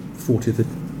 beautiful 40th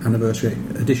anniversary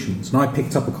editions. And I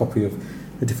picked up a copy of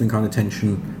A Different Kind of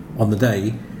Tension on the day,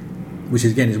 which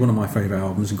is one of my favourite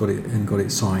albums, and got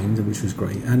it signed, which was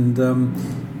great. And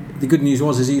the good news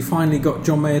is you finally got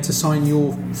John Mayer to sign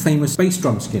your famous bass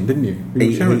drum skin, didn't you?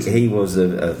 He was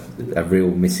a real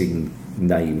missing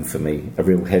name for me, a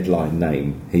real headline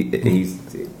name.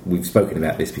 We've spoken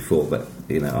about this before, but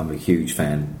I'm a huge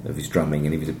fan of his drumming,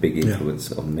 and he was a big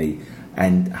influence on me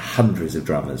and hundreds of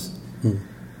drummers.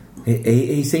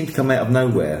 He seemed to come out of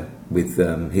nowhere with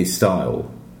his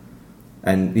style,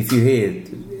 and if you hear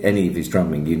any of his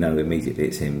drumming, you know immediately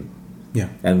it's him. Yeah.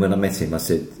 And when I met him, I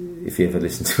said, if you ever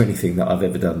listen to anything that I've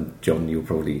ever done, John, you'll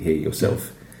probably hear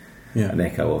yourself an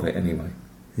echo of it anyway.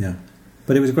 Yeah.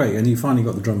 But it was great, and you finally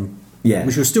got the drum. Yeah.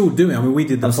 Which you're still doing. I mean, we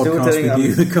did the podcast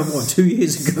with you 2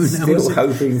 years ago now. Still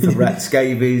hoping for Rat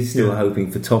Scabies, still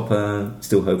hoping for Topper,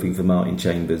 still hoping for Martin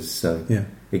Chambers. So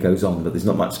it goes on, but there's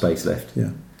not much space left. Yeah.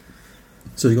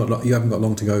 So you haven't got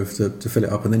long to go to fill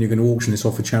it up, and then you're going to auction this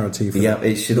off for charity. For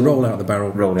it should the Roll Out the Barrel.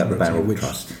 Roll Out the Barrel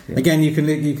Trust. Yeah. Again, you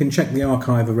can check the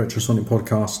archive of Retrosonic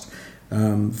Podcast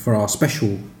for our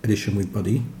special edition with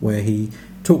Buddy, where he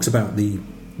talks about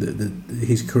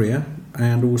his career.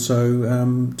 And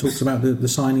also talks about the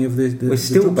signing of the we're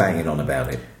still banging on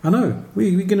about it. I know.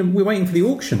 We're waiting for the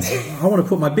auction. I want to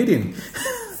put my bid in.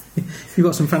 You've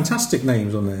got some fantastic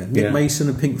names on there. Nick Mason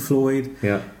of Pink Floyd.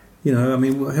 Yeah. I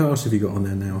mean, who else have you got on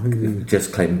there now?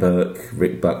 Just Clem Burke,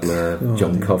 Rick Buckler,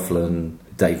 John Coughlin,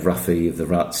 Dave Ruffy of the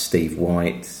Ruts, Steve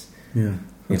White. Yeah.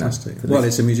 Fantastic.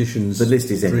 It's a musician's. The list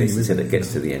is endless dream, until it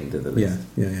gets to the end of the list.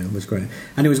 Yeah, it was great,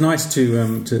 and it was nice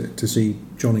to see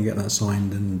Johnny get that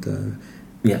signed and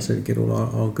so get all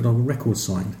our good old records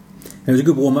signed. And it was a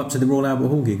good warm up to the Royal Albert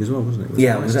Hall gig as well, wasn't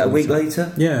it? Was that a week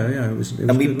later? Yeah, it was.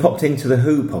 And we popped into the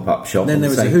Who pop up shop. Then there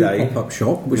was a same Who day, pop up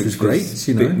shop, which was great.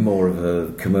 A bit more of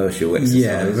a commercial exercise.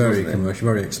 Yeah, very commercial,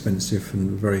 very expensive,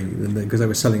 and very because they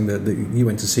were selling you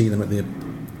went to see them at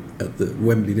the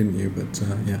Wembley, didn't you? But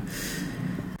yeah.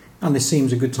 And this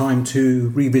seems a good time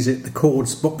to revisit the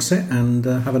Chords box set and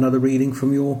have another reading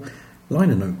from your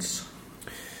liner notes.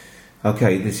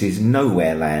 Okay, this is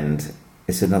Nowhere Land.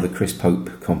 It's another Chris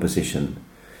Pope composition.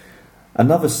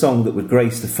 Another song that would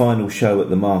grace the final show at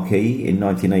the Marquee in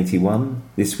 1981,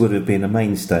 this would have been a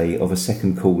mainstay of a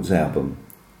Second Chords album.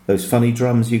 Those funny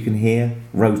drums you can hear,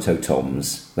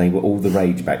 rototoms, they were all the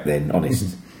rage back then,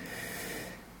 honest.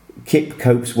 Kip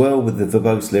copes well with the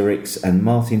verbose lyrics, and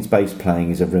Martin's bass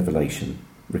playing is a revelation.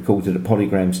 Recorded at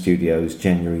Polygram Studios,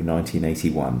 January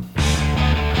 1981.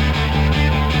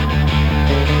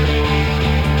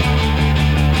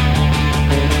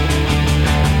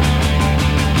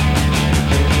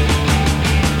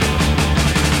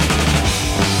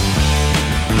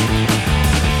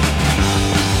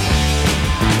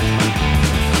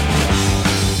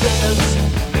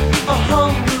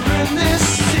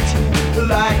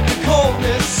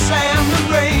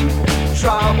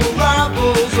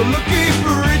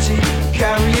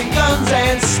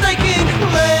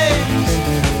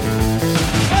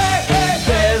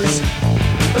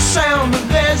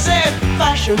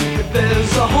 If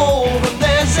there's a hole and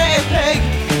there's a peg,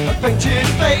 a painted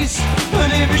face,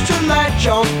 an image to latch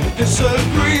on.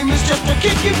 Disagreement's just a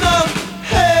kick in the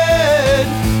head.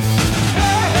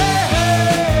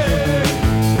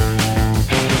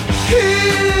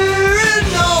 Here in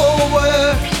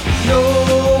nowhere,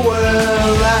 nowhere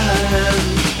land.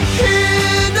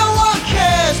 Here no one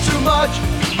cares too much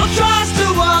or tries to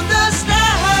understand.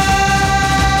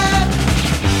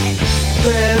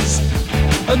 There's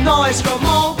a noise from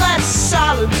all that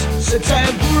silence, sits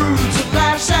and broods and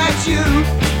laughs at you.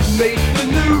 Make the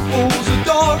new fools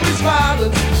adore his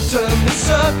violence, turn the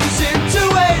circus into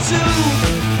a zoo.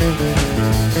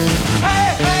 Hey,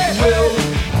 hey, will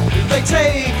they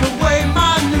take away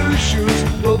my new shoes?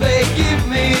 Will they give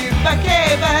me back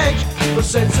a badge? A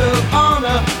sense of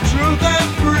honor, truth and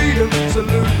freedom.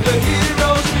 Salute the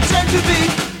heroes, pretend to be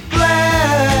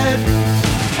glad.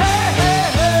 Hey,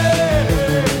 hey.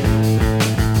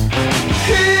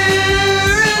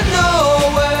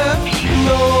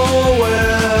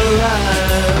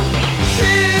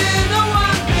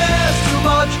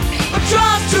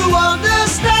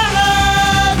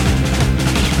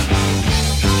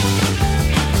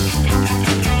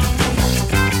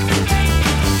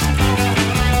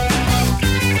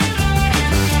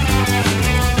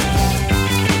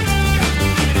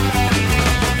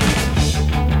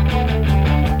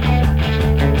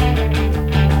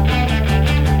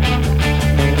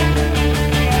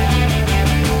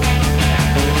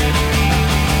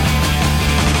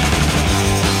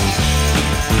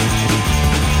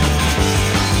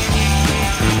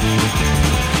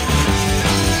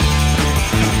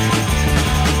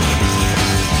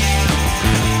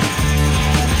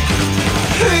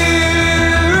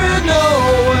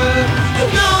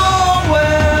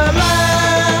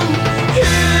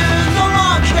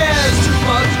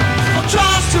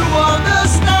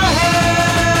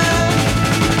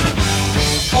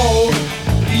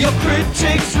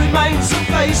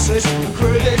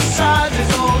 Criticize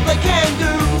is all they can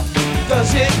do.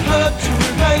 Does it hurt to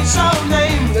remain so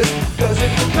nameless? Does it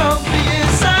feel comfy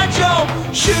inside your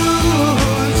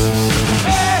shoes?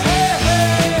 Hey, hey,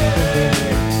 hey.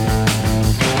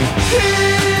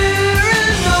 Here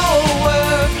in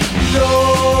nowhere,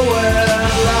 nowhere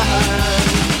land.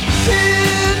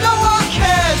 Here no one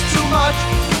cares too much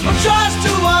or tries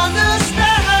to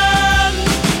understand.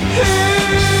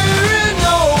 Here in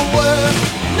nowhere,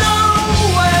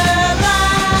 nowhere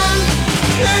land.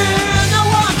 Here no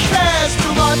one cares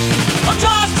too much or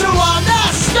tries to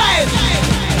understand.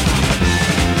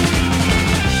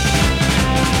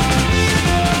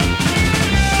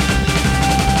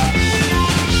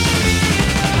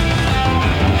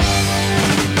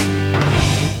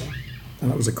 And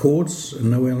that was the Chords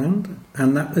and Nowhere Land.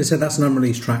 And that, they said that's an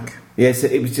unreleased track. Yes,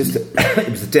 it was just it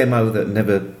was a demo that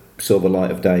never saw the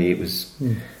light of day. It was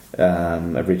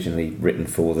originally written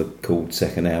for the Chords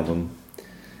second album,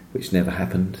 which never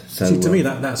happened. So See, to me,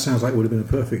 that sounds like it would have been a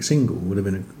perfect single. Would have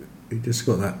been it's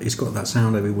got that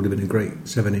sound of it. Would have been a great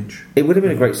 7-inch. it would have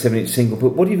been a great 7-inch single. But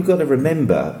what you've got to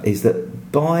remember is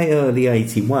that by early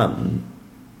 '81,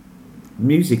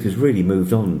 music has really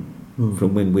moved on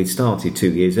from when we started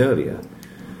 2 years earlier.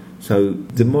 So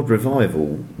the mod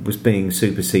revival was being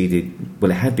superseded.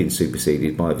 Well, it had been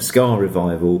superseded by the ska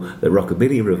revival, the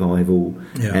rockabilly revival,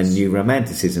 Yes. and new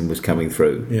romanticism was coming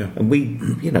through. Yeah. And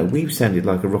we sounded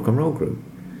like a rock and roll group.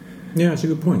 Yeah, that's a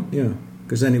good point. Yeah,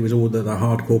 because then it was all the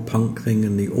hardcore punk thing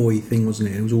and the oi thing, wasn't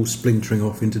it? It was all splintering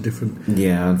off into different.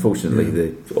 Yeah, unfortunately,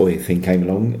 the Oi thing came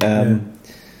along.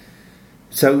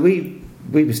 So we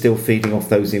were still feeding off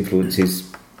those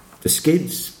influences. The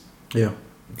Skids. Yeah.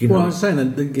 You Well, know, I was saying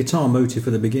that the guitar motif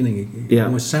at the beginning, it Yeah.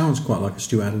 almost sounds quite like a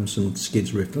Stu Adamson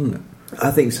Skids riff, doesn't it? I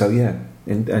think so. Yeah,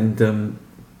 and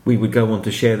we would go on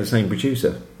to share the same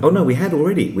producer. Oh no, we had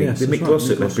already. Yes, Mick that's right, Glossop Mick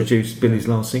had Glossop. produced Billy's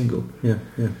last single. Yeah.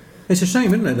 It's a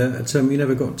shame, isn't it, that you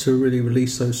never got to really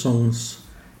release those songs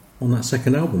on that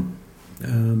second album.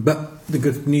 But the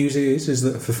good news is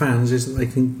that for fans is that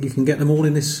you can get them all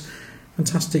in this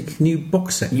fantastic new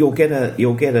box set. You'll get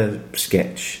a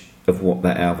sketch of what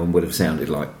that album would have sounded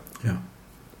like. Yeah.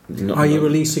 Not- Are you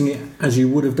releasing it as you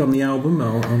would have done the album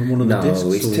on one of the discs?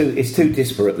 No, it's too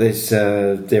disparate.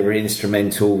 There are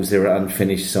instrumentals, there are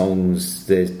unfinished songs,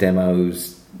 there's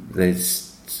demos,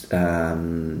 there's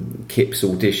Kip's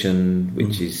Audition,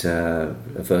 which is a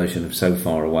version of So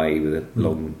Far Away with a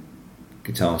long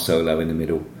guitar solo in the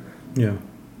middle. Yeah.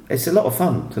 It's a lot of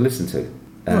fun to listen to.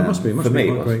 Well, it must be for me,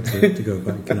 quite great to go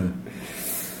back, you know.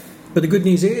 But the good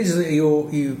news is that you're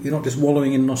not just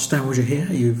wallowing in nostalgia here.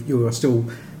 You are still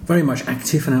very much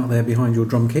active and out there behind your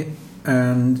drum kit,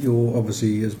 and you're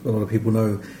obviously, as a lot of people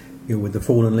know, you're with the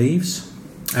Fallen Leaves,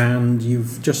 and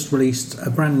you've just released a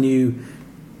brand new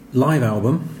live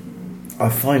album. I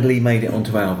finally made it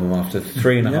onto album after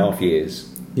 3.5 years.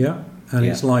 Yeah, and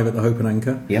it's live at the Hope and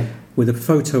Anchor. Yeah. With a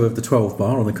photo of the 12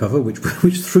 bar on the cover, which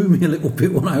threw me a little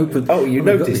bit when I opened. Oh, you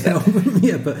when I got noticed the that? album.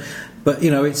 Yeah, but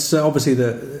you know, it's obviously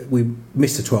that we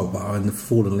missed the 12 bar, and the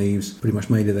Fallen Leaves pretty much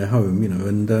made it their home, you know.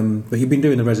 And but you've been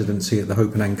doing the residency at the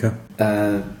Hope and Anchor.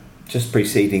 Just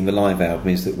preceding the live album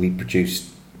is that we produced,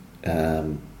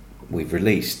 we've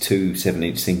released 2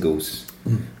 7-inch singles,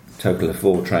 total of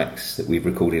 4 tracks that we've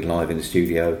recorded live in the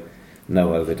studio,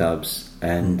 no overdubs,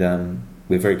 and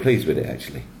we're very pleased with it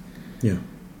actually. Yeah.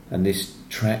 And this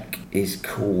track is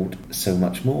called So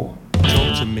Much More.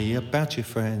 Talk to me about your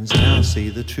friends. Now see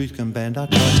the truth can bend. I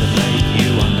try to make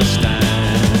you understand.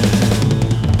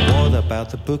 What about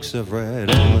the books I've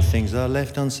read? All the things I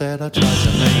left unsaid. I try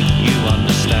to make you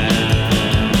understand.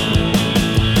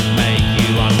 Make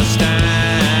you understand.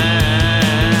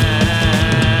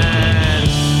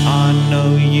 I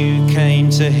know you came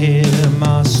to hear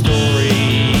my story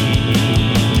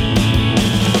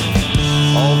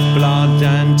of blood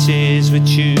and tears with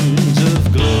tunes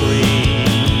of glory.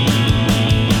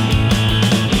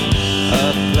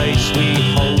 A place we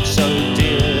hold so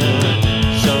dear,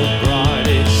 so bright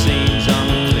it seems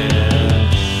unclear.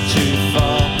 Too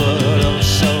far but oh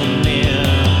so near.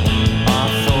 I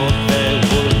thought there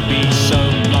would be so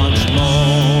much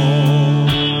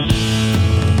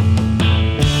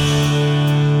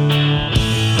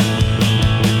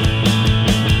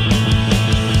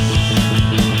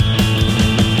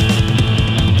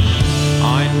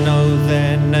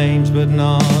names but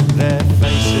not their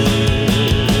faces.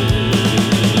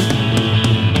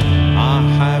 I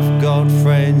have got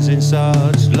friends in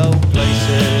such low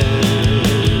places.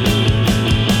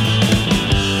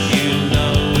 You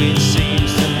know it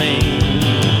seems to me,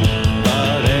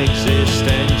 but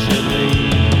existentially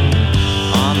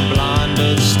I'm blind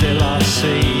but still I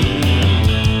see.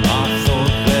 I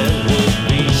thought there would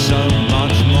be so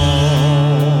much more.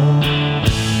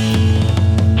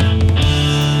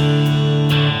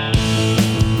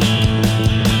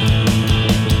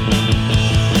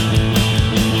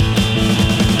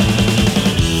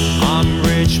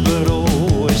 But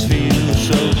always feel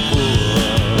so poor.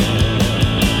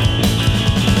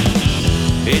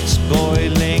 It's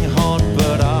boiling hot,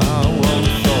 but I won't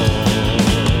fall.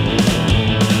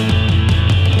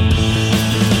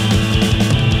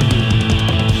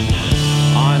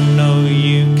 I know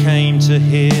you came to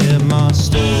hear my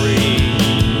story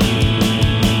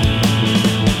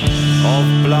of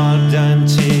blood and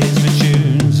tears with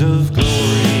tunes of glory.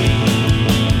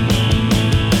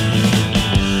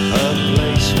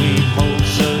 We hold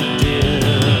so dear,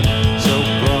 so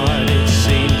bright it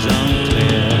seems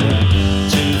unclear.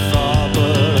 Too far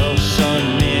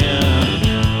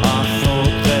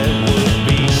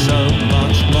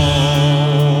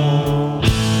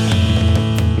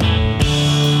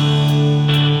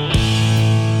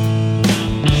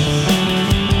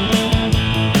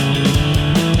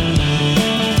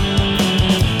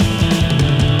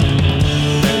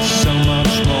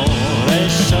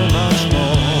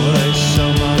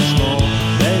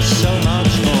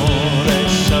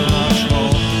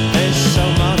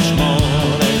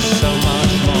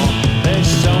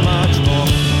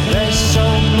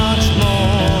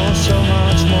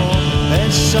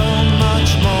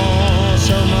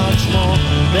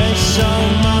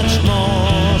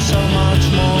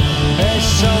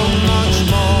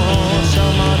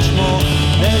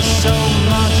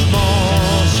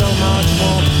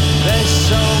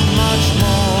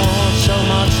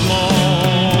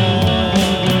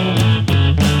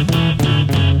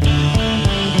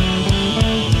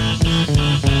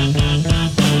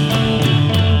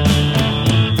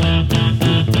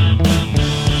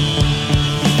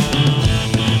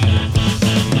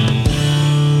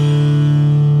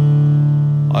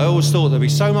just thought there'd be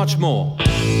so much more.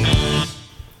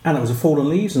 And that was A Fallen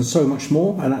Leaves and So Much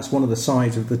More, and that's one of the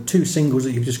sides of the 2 singles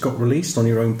that you've just got released on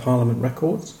your own Parliament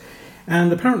Records.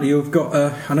 And apparently you've got,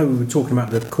 I know we were talking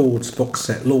about the Chords box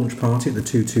set launch party at the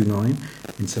 229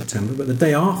 in September, but the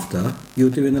day after you're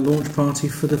doing the launch party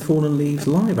for the Fallen Leaves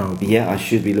live album. Yeah, I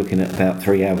should be looking at about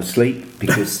 3 hours sleep,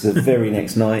 because the very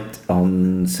next night,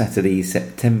 on Saturday,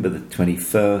 September the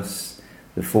 21st,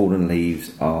 the Fallen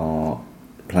Leaves are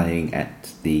playing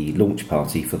at the launch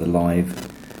party for the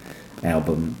live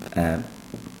album, and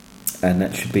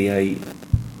that should be a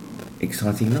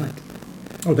exciting night.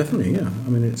 Oh, definitely, yeah. I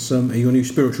mean, it's your new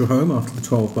spiritual home after the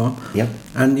 12 bar. Yep.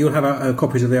 And you'll have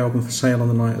copies of the album for sale on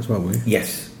the night as well, will you?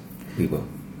 Yes, we will.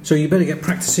 So you better get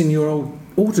practicing your old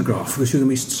autograph, because you're going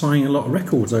to be signing a lot of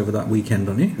records over that weekend,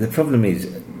 aren't you? The problem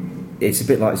is, it's a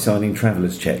bit like signing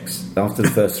traveller's checks. After the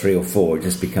first 3 or 4, it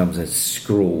just becomes a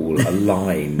scrawl, a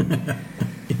line.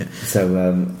 Yeah.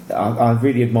 So I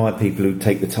really admire people who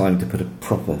take the time to put a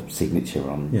proper signature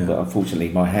on. Yeah. But unfortunately,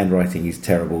 my handwriting is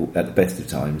terrible at the best of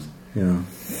times. Yeah.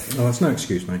 Oh, that's no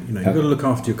excuse, mate. You know, you've got to look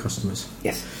after your customers.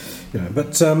 Yes. Yeah,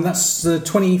 but that's the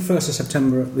 21st of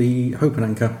September at the Hope and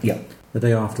Anchor. Yeah. The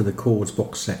day after the Chords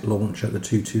box set launch at the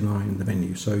 229, the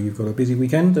venue. So you've got a busy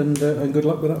weekend, and good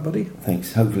luck with that, buddy.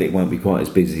 Thanks. Hopefully it won't be quite as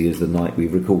busy as the night we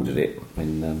recorded it,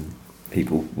 when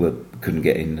people couldn't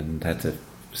get in and had to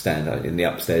stand out in the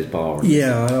upstairs bar.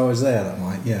 Yeah, I was there that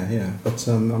night. Yeah. But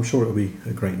I'm sure it'll be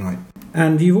a great night.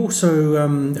 And you've also, I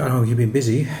know you've been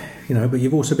busy, you know, but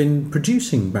you've also been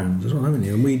producing bands as well, haven't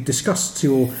you? And we discussed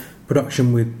your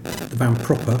production with the band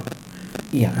Proper.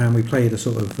 Yeah. And we played a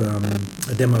sort of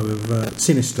a demo of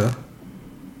Sinister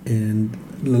in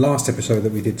the last episode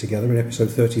that we did together, in episode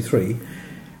 33.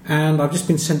 And I've just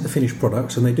been sent the finished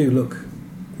products, and they do look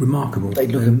remarkable. They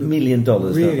look $1 million,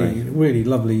 really, don't they? really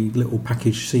lovely little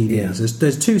packaged CDs. Yeah.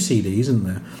 There's 2 CDs, isn't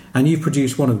there? And you've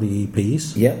produced one of the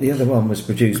EPs. Yeah, the other one was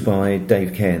produced by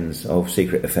Dave Cairns of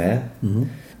Secret Affair. Mm-hmm.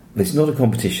 It's not a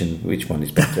competition which one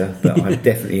is better, but I'm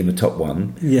definitely in the top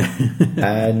one. Yeah.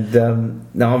 And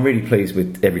no, I'm really pleased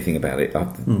with everything about it.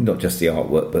 Not just the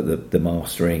artwork, but the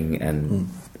mastering and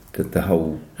the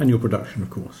whole... And your production,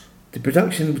 of course. The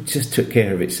production just took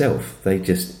care of itself. They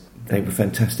were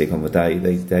fantastic on the day.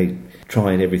 They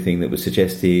tried everything that was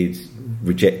suggested,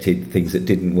 rejected things that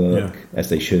didn't work, as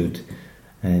they should,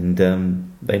 and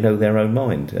they know their own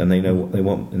mind and they know what they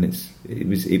want. And it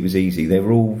was easy. They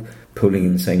were all pulling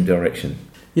in the same direction.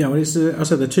 Yeah, well, it's I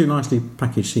said they're 2 nicely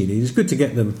packaged CDs. It's good to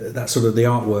get them. That sort of the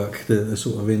artwork, the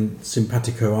sort of in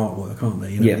simpatico artwork, aren't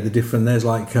they? You know, yeah. The different. There's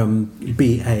like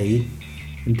BA.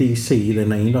 And DC, they're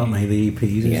named, aren't they? The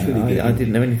EPs. It's Yeah, really good. I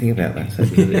didn't know anything about that. So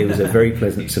it was a very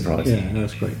pleasant surprise. Yeah,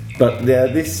 that's great. But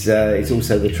this is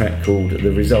also the track called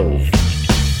The Resolve.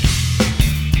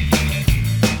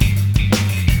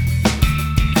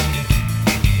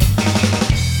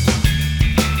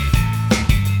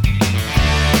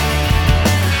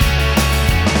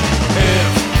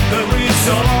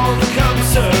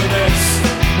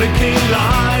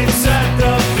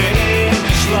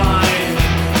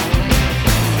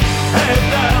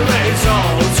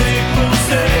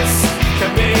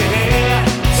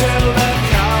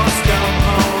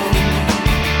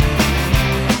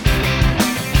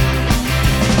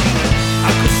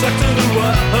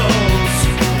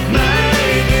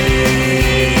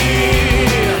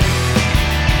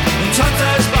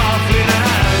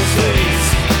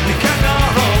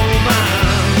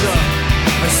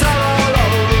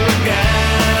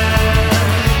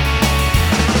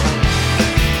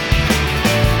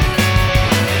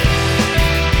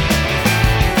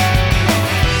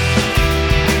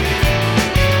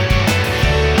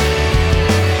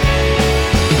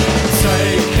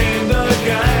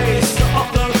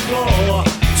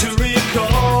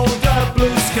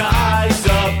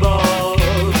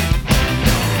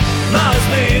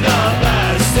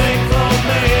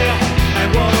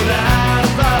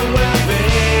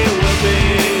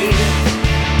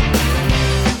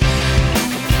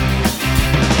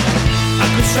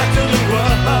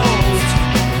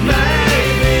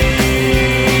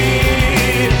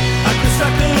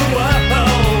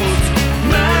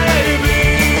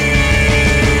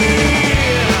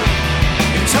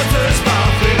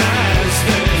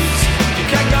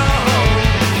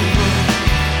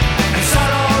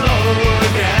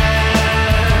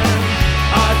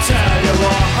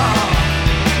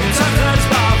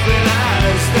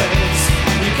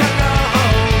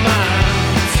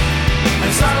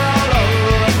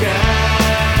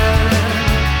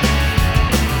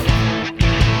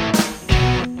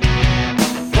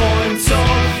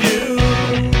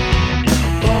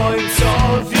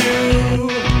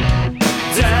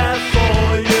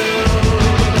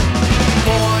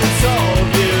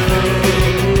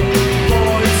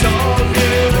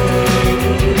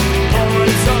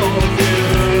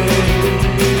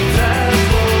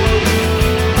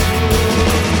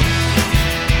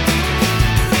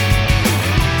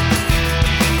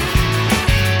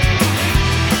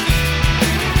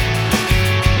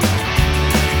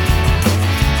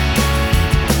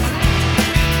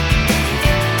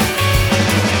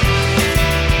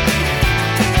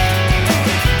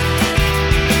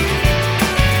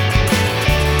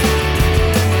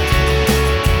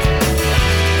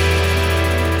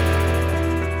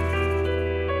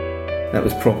 That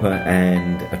was proper,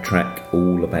 and a track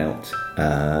all about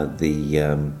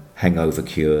the hangover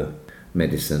cure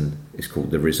medicine. It's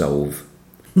called The Resolve.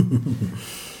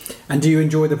 And do you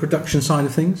enjoy the production side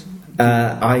of things?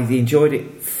 I enjoyed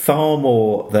it far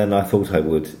more than I thought I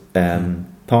would.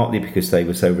 Partly because they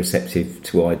were so receptive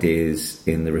to ideas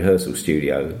in the rehearsal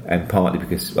studio, and partly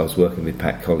because I was working with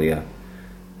Pat Collier,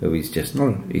 who is just a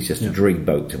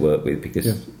dreamboat to work with,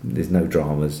 because there's no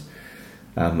dramas.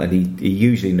 And he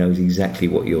usually knows exactly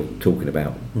what you're talking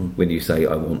about when you say,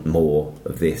 I want more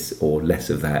of this or less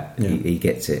of that. Yeah. He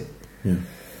gets it. Yeah.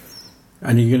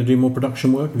 And are you going to do more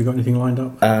production work? Have you got anything lined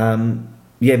up?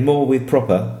 Yeah, more with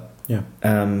Proper. Yeah.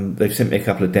 They've sent me a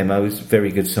couple of demos,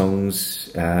 very good songs.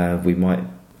 We might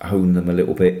hone them a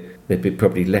little bit. There'd be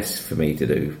probably less for me to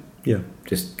do. Yeah.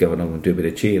 Just go along and do a bit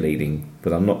of cheerleading,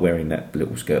 but I'm not wearing that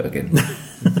little skirt again.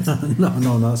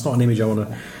 No, that's not an image I want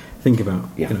to think about.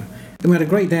 Yeah. You know. And we had a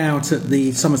great day out at the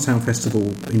Summertown Festival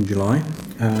in July,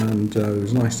 and it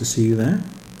was nice to see you there.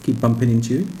 Keep bumping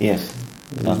into you. Yes.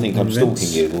 I think I'm stalking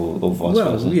you, or vice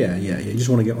versa. Well, yeah. You just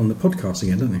want to get on the podcast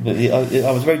again, don't you? But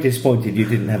I was very disappointed you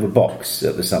didn't have a box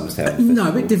at the Summertown Festival. No,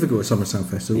 a bit difficult at Summertown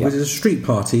Festival. Yeah. It was a street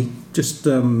party. Just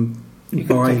You could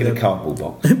have taken a cardboard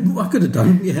box. I could have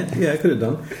done. Yeah, I could have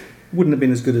done. Wouldn't have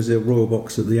been as good as a Royal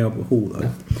Box at the Albert Hall, though.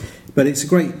 No. But it's a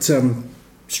great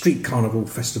street carnival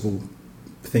festival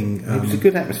thing. It was a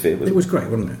good atmosphere, wasn't it? It was great,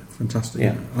 wasn't it? Fantastic.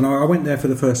 Yeah. And I went there for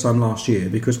the first time last year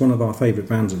because one of our favourite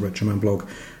bands at Retroman Blog,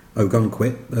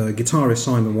 Ogunquit, guitarist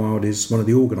Simon Wilde is one of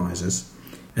the organisers.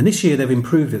 And this year they've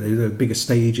improved it. There were bigger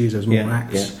stages, there's more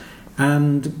acts. Yeah.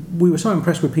 And we were so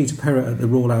impressed with Peter Perrott at the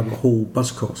Royal Albert Hall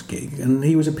Buzzcocks gig, and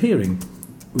he was appearing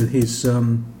with his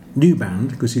new band,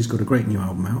 because he's got a great new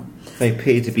album out. They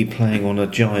appeared to be playing on a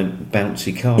giant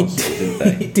bouncy castle, didn't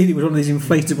they? It did. It was one of these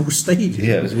inflatable stages.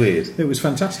 Yeah, it was weird. It was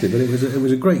fantastic, but it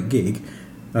was a great gig.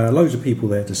 Loads of people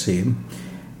there to see him.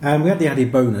 And we had the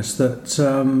added bonus that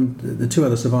the two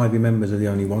other surviving members are the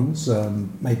only ones,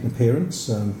 made an appearance,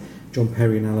 John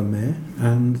Perry and Alan Mayer,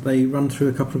 and they run through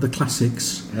a couple of the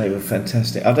classics. They were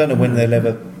fantastic. I don't know when they'll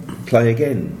ever play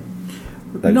again,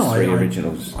 those three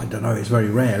originals. I don't know, it's very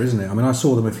rare, isn't it? I mean, I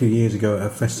saw them a few years ago at a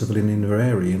festival in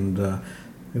Inverary, and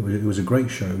it was a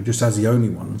great show, just as the only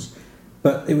ones.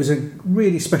 But it was a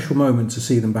really special moment to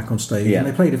see them back on stage, and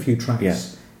they played a few tracks. Yeah.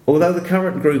 Although the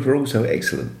current group are also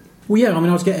excellent. Well, yeah, I mean,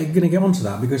 I was going to get onto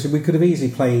that, because we could have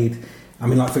easily played, I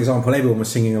mean, like, for example, everyone was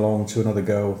singing along to Another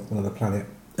Girl, Another Planet.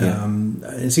 Yeah.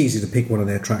 It's easy to pick one of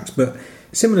their tracks, but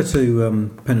similar to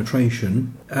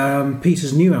Penetration,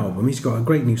 Peter's new album, he's got a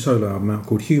great new solo album out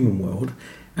called Human World,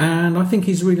 and I think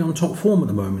he's really on top form at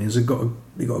the moment. He's got a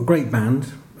great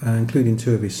band, including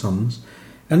two of his sons,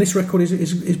 and this record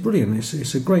is brilliant.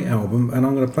 It's a great album, and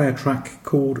I'm going to play a track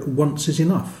called Once Is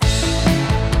Enough.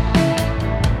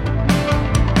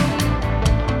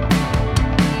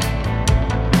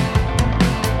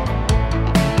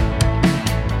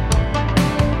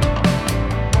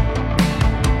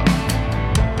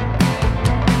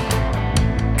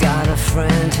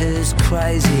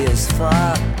 Crazy as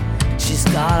fuck. She's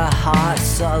got a heart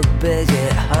so big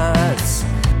it hurts.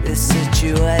 This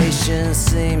situation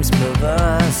seems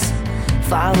perverse.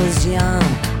 If I was young,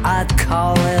 I'd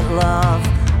call it love.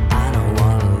 I don't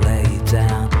wanna lay you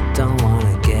down, don't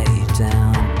wanna get you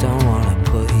down, don't wanna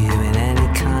put you in any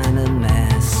kind of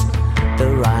mess.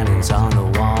 The writing's on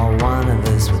the wall, one of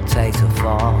us will take a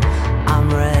fall. I'm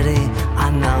ready,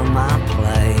 I know my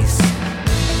place.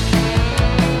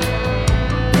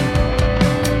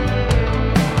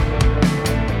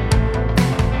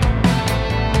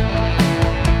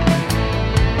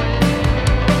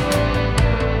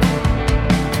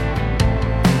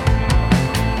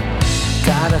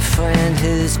 Friend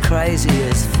who's crazy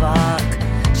as fuck.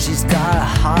 She's got a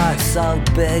heart so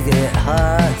big it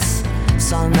hurts.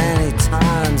 So many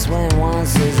times when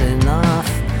once is enough.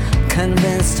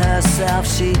 Convinced herself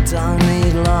she don't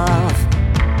need love.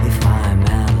 If I'm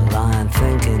out of line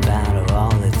thinking about her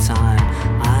all the time,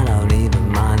 I don't even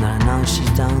mind. I know she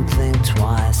don't think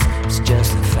twice. It's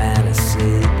just a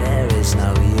fantasy. There is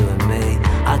no you and me.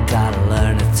 I gotta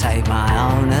learn to take my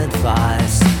own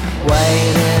advice.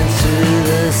 Wading through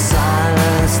the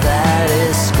silence that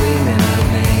is screaming at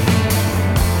me.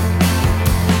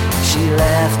 She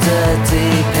left a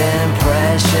deep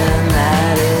impression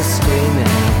that is screaming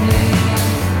at me.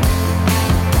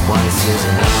 Once is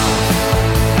enough.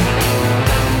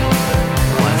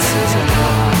 Once is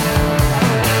enough.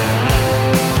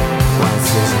 Once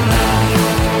is enough.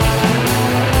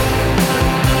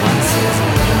 Once is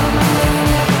enough.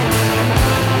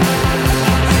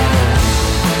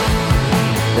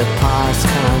 The past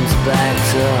comes back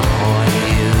to haunt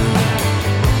you.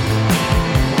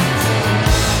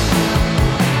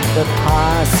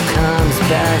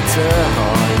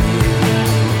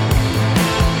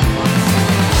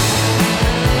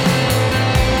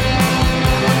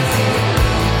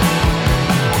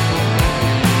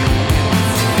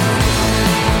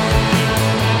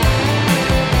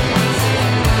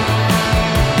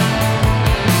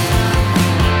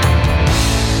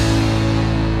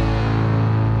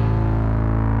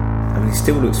 he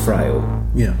still looks frail.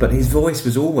 Yeah. But his voice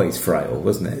was always frail,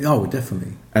 wasn't it? Oh,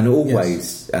 definitely. And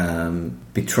always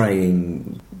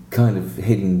betraying kind of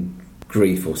hidden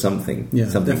grief or something, Yeah,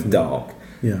 something definitely. dark.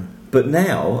 Yeah. But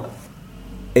now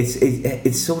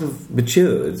it's sort of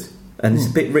matured and it's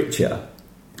a bit richer,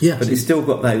 Yeah. but it's still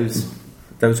got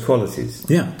those qualities.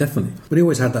 Yeah, definitely. But he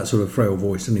always had that sort of frail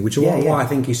voice, didn't he? Which is Yeah, why yeah. I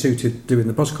think he suited doing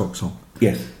the Buzzcock song.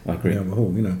 Yes, I agree. Yeah, Albert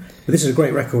Hall, you know. But this is a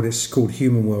great record. It's called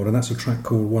Human World, and that's a track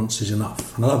called Once Is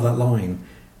Enough. And I love that line.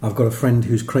 I've got a friend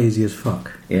who's crazy as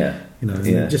fuck. Yeah, You know,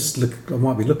 yeah. just look. I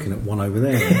might be looking at one over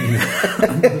there, you know,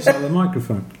 on the other side of the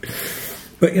microphone.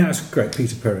 But yeah, it's great.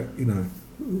 Peter Perrett, you know,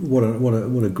 what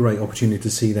a great opportunity to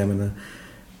see them, and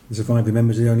the surviving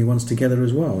members are the only ones together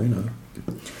as well. You know,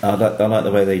 I like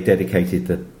the way they dedicated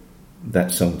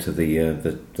that song to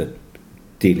the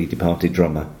dearly departed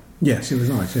drummer. yes, it was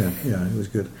nice. Yeah, it was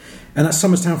good. And that's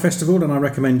Somerstown Festival, and I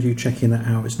recommend you checking that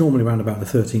out. It's normally around about the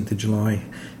 13th of July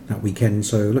that weekend,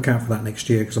 so look out for that next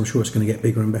year because I'm sure it's going to get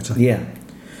bigger and better. Yeah,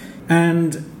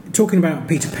 And talking about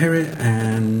Peter Perrett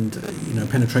and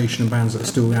penetration and bands that are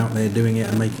still out there doing it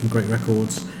and making great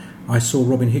records, I saw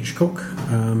Robin Hitchcock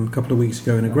a couple of weeks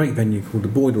ago in a great venue called the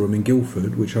Boiler Room in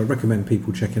Guildford, which I recommend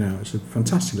people checking out. It's a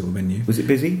fantastic little venue. was it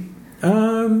busy?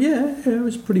 Yeah, it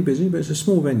was pretty busy, but it's a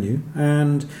small venue,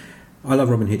 and I love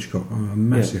Robin Hitchcock. I'm a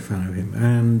massive fan of him,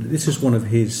 and this is one of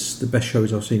the best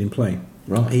shows I've seen him play.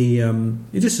 Right.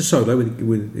 He's just a solo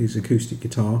with his acoustic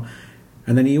guitar,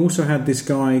 and then he also had this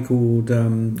guy called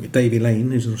Davey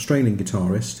Lane, who's an Australian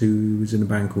guitarist who was in a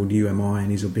band called UMI, and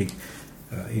he's a big,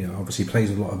 obviously plays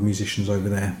with a lot of musicians over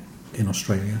there in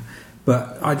Australia.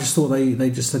 But I just thought they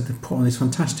just had to put on this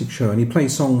fantastic show, and he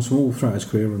plays songs from all throughout his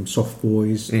career, from Soft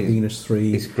Boys, Venus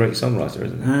 3, He's a great songwriter,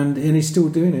 isn't he? and he's still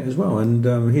doing it as well. And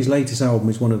his latest album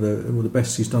is one of the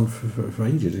best he's done for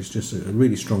ages. It's just a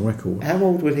really strong record. How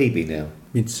old would he be now?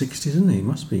 Mid-60s, isn't he?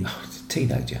 Must be. Oh, he's a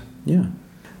teenager. Yeah.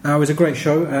 It was a great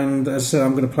show, and as I said,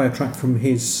 I'm going to play a track from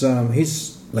his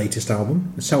latest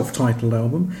album, a self-titled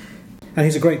album. And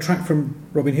here's a great track from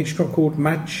Robin Hitchcock called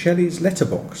Mad Shelley's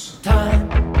Letterbox. Time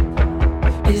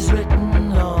is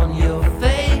written on your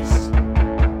face,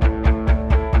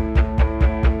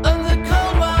 and the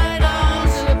cold white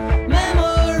arms of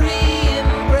memory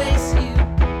embrace you.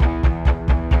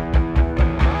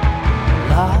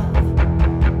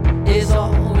 Love is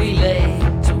all we lay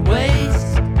to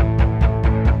waste.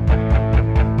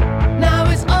 Now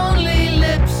it's only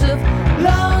lips of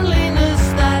loneliness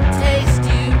that taste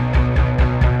you.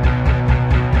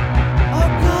 Oh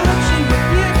God, you were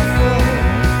beautiful.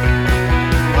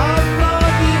 Oh God,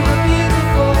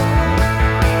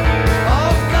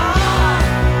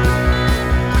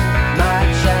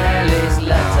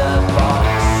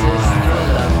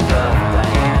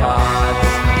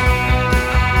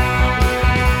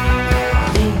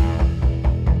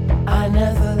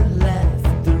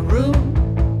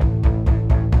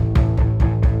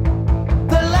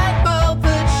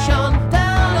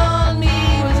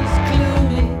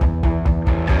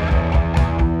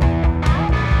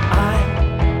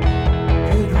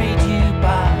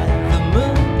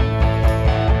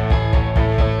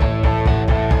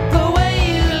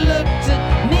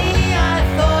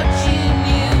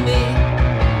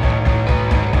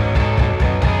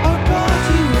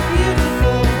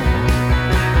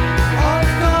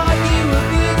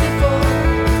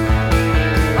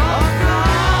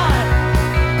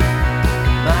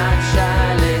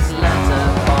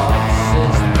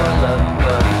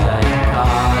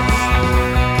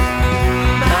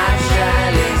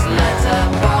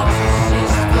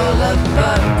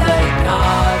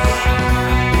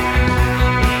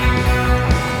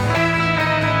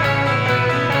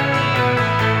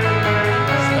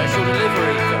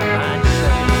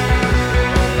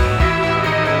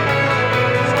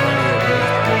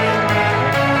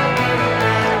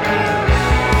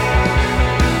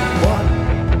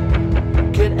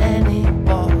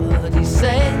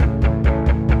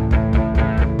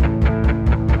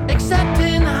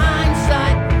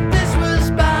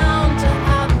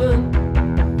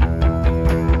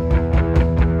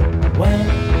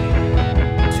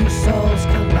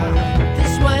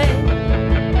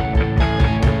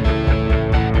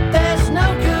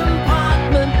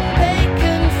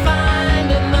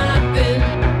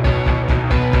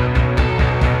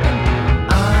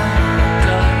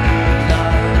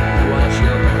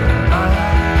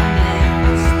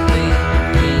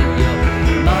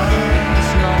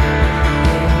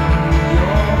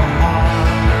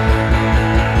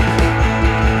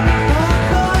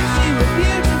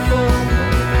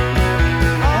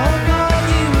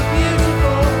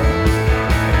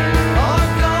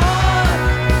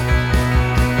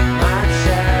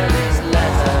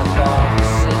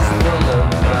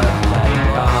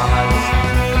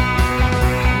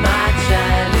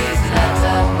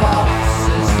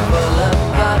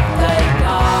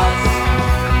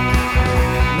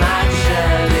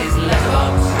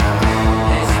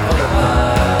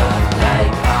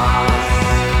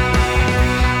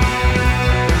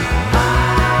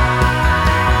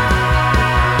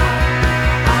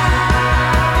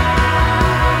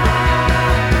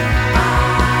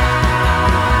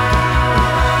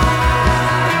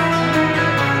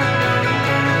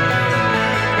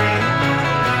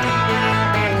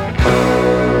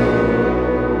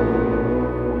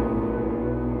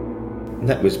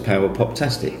 that was Power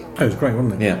Pop-tastic. That was great,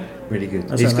 wasn't it? Yeah, really good.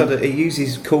 That's He's like got. He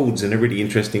uses chords in a really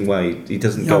interesting way. He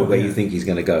doesn't go Oh, where yeah. you think he's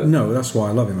going to go. No, that's why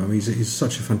I love him. I mean, he's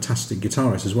such a fantastic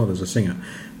guitarist as well as a singer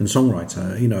and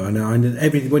songwriter. You know,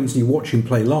 and when you watch him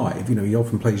play live, you know, he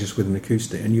often plays just with an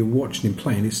acoustic, and you're watching him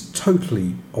play, and it's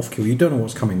totally off key. You don't know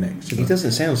what's coming next. You He know?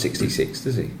 doesn't sound 66,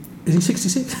 does he? Is he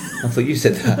 66? I thought you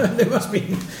said that. There must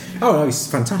be. Oh no, he's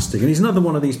fantastic, and he's another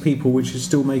one of these people which is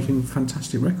still making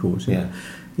fantastic records. Yeah.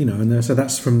 You know, and so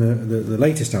that's from the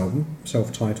latest album,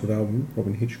 self-titled album,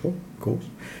 Robin Hitchcock, of course,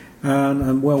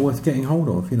 and well worth getting hold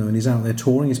of. You know, and he's out there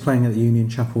touring. He's playing at the Union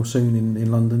Chapel soon in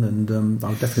London, and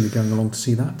I'll definitely be going along to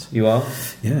see that. You are?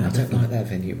 Yeah, I don't definitely. like that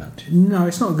venue much. No,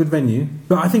 it's not a good venue,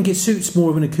 but I think it suits more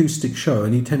of an acoustic show,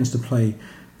 and he tends to play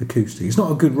acoustic. It's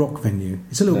not a good rock venue.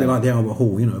 It's a little bit like the Albert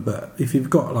Hall, you know, but if you've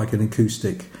got like an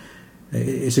acoustic,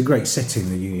 it's a great setting,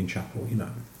 the Union Chapel, you know.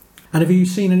 And have you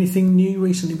seen anything new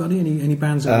recently, buddy? Any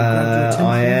bands that have grabbed your attention?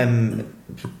 I am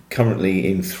currently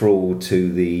enthralled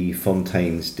to the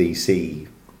Fontaines DC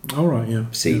All right, yeah.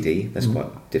 CD. That's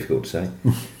quite difficult to say.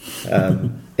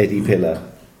 Eddie Pillar,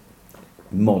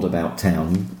 Mod About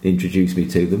Town, introduced me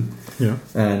to them. Yeah.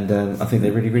 And I think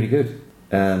they're really, really good.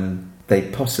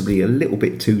 They're possibly a little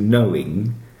bit too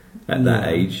knowing at that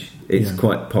age. It's Yeah.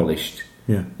 quite polished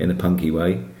Yeah. in a punky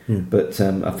way. Yeah. But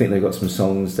I think they've got some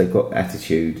songs, they've got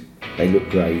attitude, they look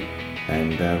great,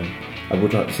 and I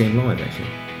would like to see them live actually.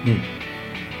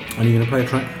 And you're going to play a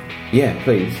track? Yeah,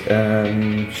 please.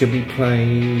 Should we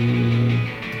play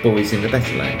Boys in the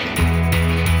Better Land?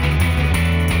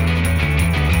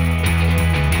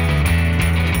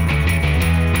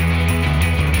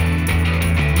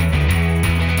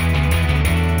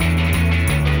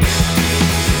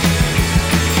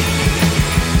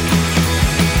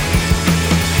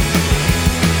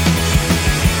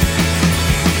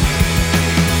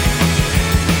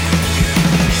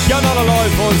 You're not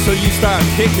alive until you start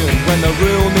kicking, when the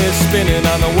room is spinning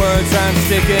and the words aren't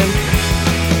sticking.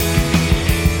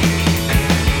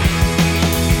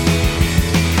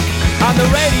 And the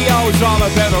radio's all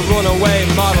about a runaway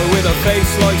model with a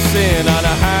face like sin and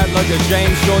a heart like a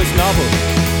James Joyce novel.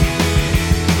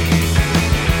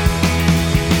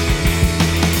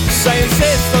 Saying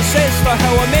sister, sister,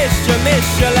 how I missed you,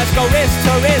 let's go wrist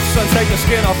to wrist and take the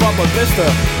skin off of a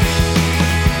blister.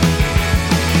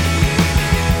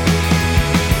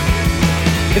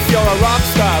 If you're a rock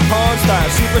star, porn star,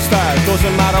 superstar,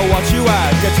 doesn't matter what you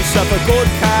are, get yourself a good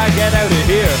car, get out of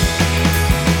here.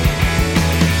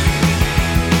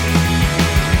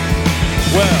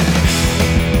 Well,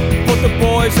 put the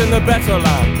boys in the better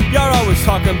land. You're always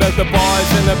talking about the boys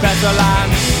in the better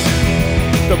land.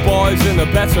 The boys in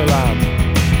the better land.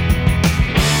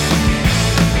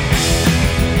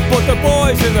 Put the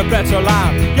boys in the better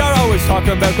land. You're always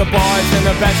talking about the boys in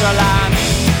the better land.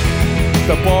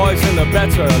 The boys in the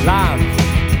better land.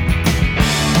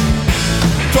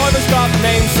 Driver's got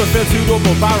names to fill 2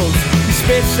 double barrels. He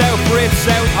spits out, breathes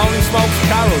out, only smokes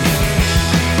carols.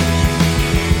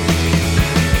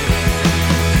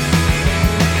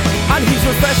 And he's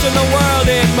refreshing the world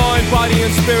in mind, body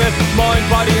and spirit. Mind,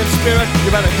 body and spirit.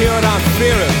 You better hear it and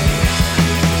fear it.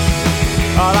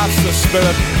 Oh, that's the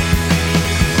spirit.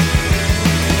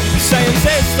 Saying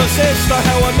sister, sister,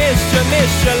 how I missed you,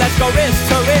 let's go wrist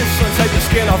to wrist and take the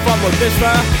skin off of a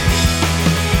blister.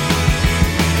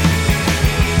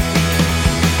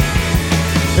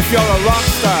 If you're a rock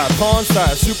star, porn star,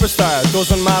 superstar,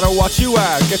 doesn't matter what you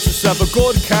are, get yourself a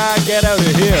good car, get out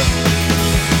of here.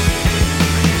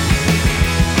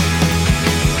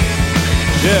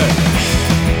 Yeah.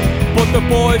 Put the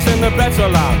boys in the better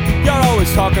land. You're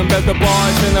always talking about the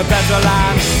boys in the better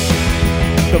land.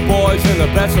 The boys in the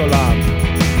better land.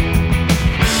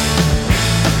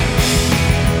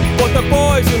 But the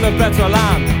boys in the better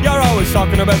land. You're always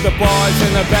talking about the boys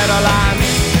in the better land.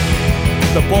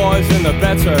 The boys in the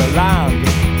better land.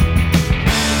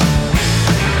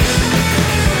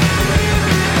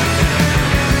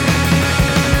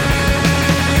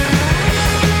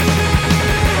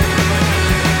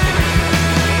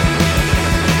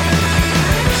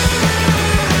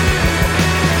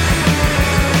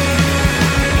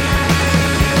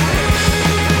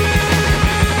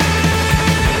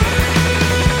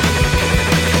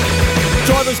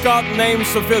 Driver's got names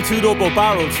to fill 2 double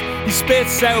barrels. He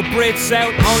spits out, breathes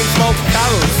out, only smokes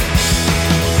carols.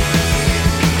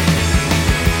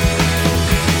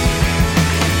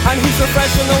 And he's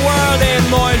refreshing the world in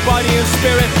mind, body and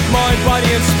spirit. Mind,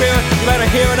 body and spirit. You better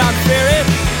hear it and fear it.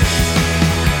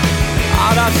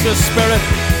 Ah, that's the spirit.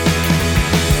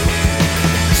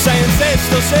 Saying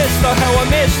sister, sister, how I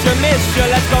missed you,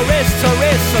 let's go wrist to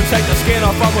wrist and take the skin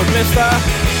off of a blister.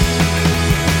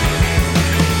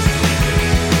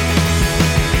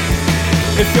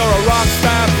 If you're a rock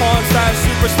star, porn star,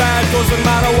 superstar, doesn't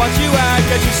matter what you are,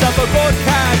 get yourself a good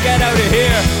car, get out of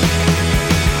here.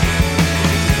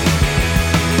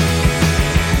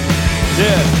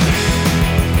 Yeah.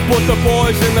 But the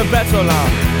boys in the better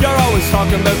land, you're always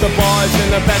talking about the boys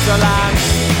in the better land.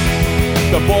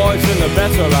 The boys in the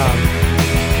better land.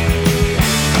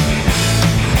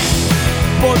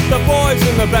 But the boys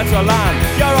in the better land,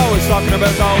 you're always talking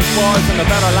about those boys in the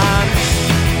better land.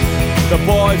 The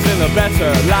boys in the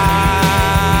better land.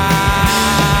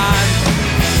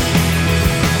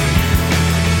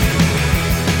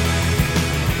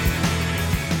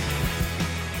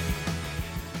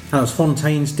 That was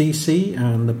Fontaine's DC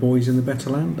and The Boys in the Better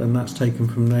Land, and that's taken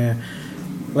from their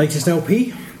latest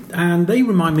LP. And they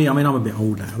remind me, I mean, I'm a bit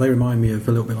old now, they remind me of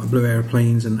a little bit like Blue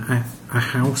Aeroplanes and A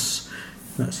House.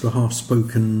 That's the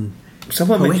half-spoken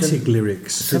poetic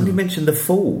lyrics. Somebody mentioned The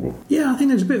Fall. Yeah, I think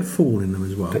there's a bit of Fall in them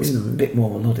as well. But it's a bit more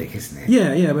melodic, isn't it?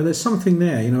 Yeah, but there's something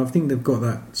there. I think they've got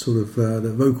that sort of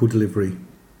the vocal delivery.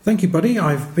 Thank you, buddy.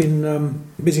 I've been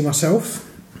busy myself.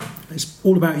 It's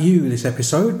all about you this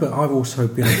episode, but I've also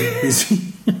been a bit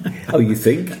busy. Oh, you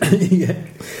think? Yeah.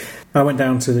 I went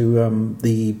down to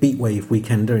the Beatwave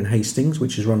Weekender in Hastings,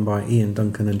 which is run by Ian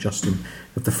Duncan and Justin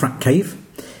of the Frat Cave.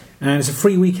 And it's a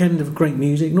free weekend of great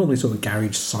music, normally sort of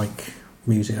garage psych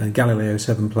music. And Galileo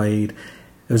 7 played.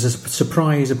 There was a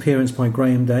surprise appearance by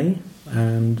Graham Day,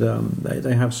 and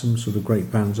they have some sort of great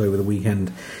bands over the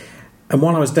weekend. And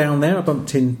while I was down there, I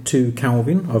bumped into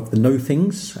Calvin of the No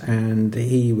Things, and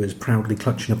he was proudly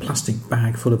clutching a plastic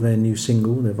bag full of their new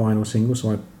single, their vinyl single,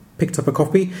 so I picked up a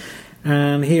copy.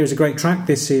 And here is a great track.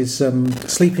 This is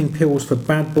Sleeping Pills for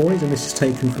Bad Boys, and this is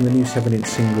taken from the new 7-inch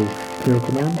single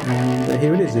Miracle Man. And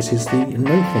here it is. This is the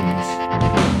No Things.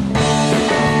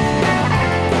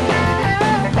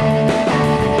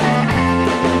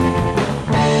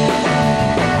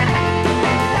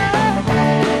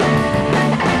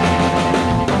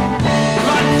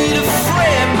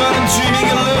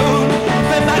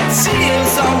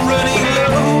 Tears are running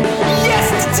low.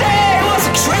 Yesterday was a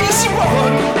crazy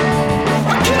one.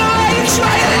 What can I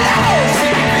try it out?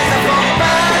 These are for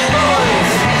bad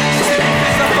boys.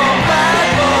 These are for bad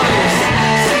boys.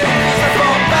 These are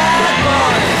for bad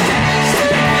boys.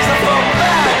 These are for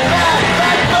bad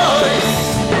boys.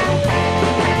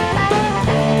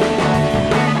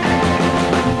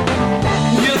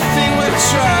 You think we're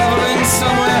traveling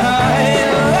somewhere high?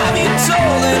 Have you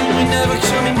told them we're never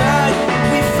coming back?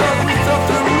 We thought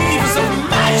the reefs of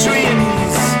my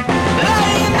dreams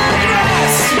lying in the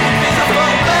grass. These are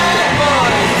for bad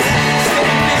boys.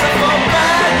 These are for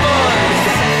bad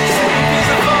boys. These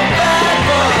are for bad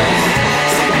boys.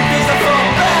 These are for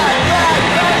bad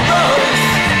boys.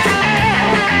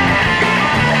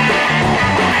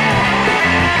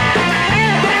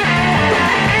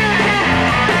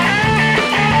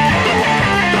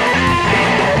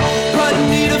 I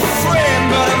need a friend,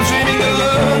 but I'm dreaming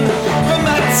alone.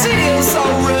 My tears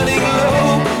are running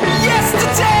low.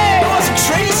 Yesterday was a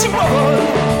crazy one.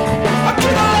 How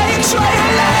can I try to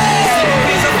live?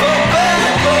 These are for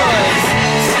bad boys.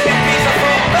 These are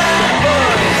for bad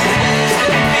boys.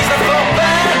 These are for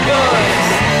bad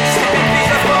boys.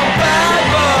 These are for bad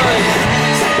boys.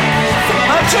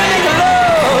 I'm dreaming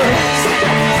alone.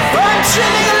 I'm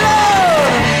dreaming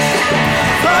alone.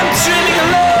 I'm dreaming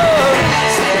alone.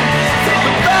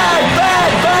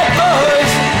 Bad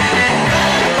boys.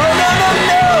 Oh no.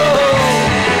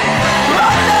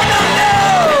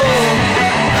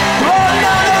 Oh no. Oh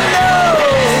no.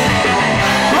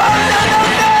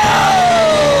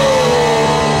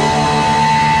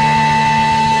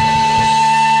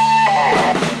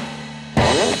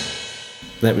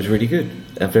 That was really good.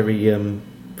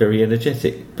 Very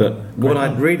energetic. But what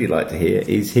I'd really like to hear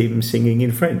is him singing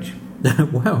in French.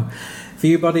 Wow. For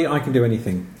you, buddy, I can do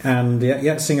anything. And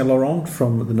singer Laurent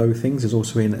from the No Things is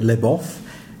also in Le Boff,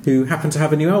 who happened to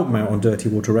have a new album out on Dirty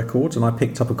Water Records, and I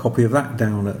picked up a copy of that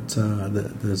down at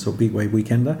the sort of Beatwave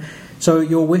Weekender. So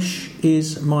your wish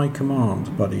is my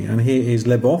command, buddy. And here is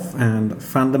Le Boff and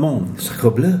Fin de Monde.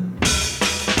 Sacre bleu.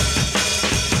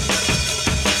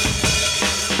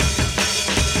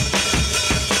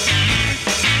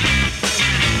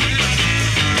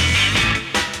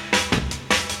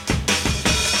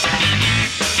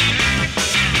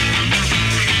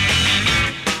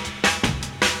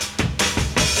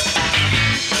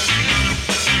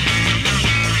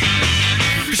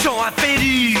 J'aurais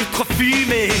fallu trop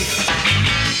fumer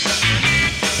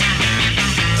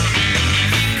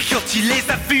quand il les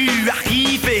a vus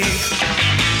arriver.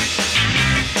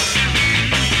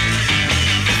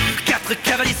 4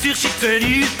 cavaliers surgis de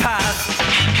nulle part,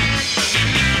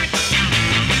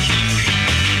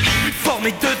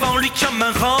 formé devant lui comme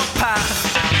un rempart.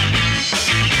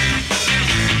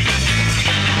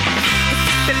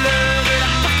 C'est l'heure de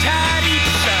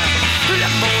l'apocalypse, le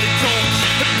monde est donc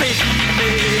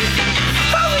périmé.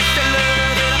 Oh oui, c'est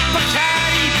l'heure de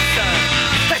l'apocalypse,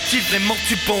 est-il vraiment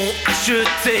du bon à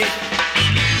jeter?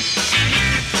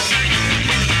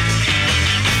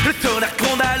 Le tonnerre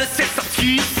condamne s'est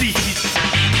sorti ici.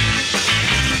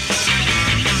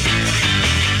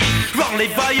 En les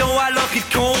voyant alors il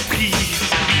comprit.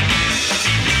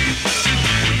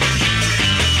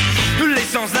 Les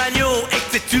sans-agneaux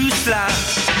étaient tous là.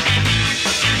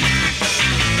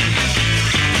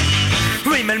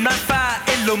 Oui, mais l'alpha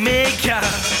et l'oméga.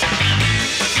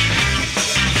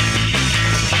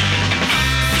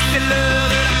 C'est l'heure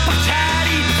de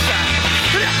l'apocalypse,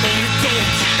 la monde est donc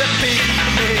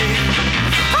périmé.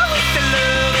 Ah oui, c'est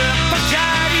l'heure de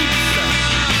l'apocalypse,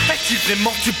 est-il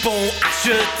vraiment du bon à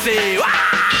jeter? Wow!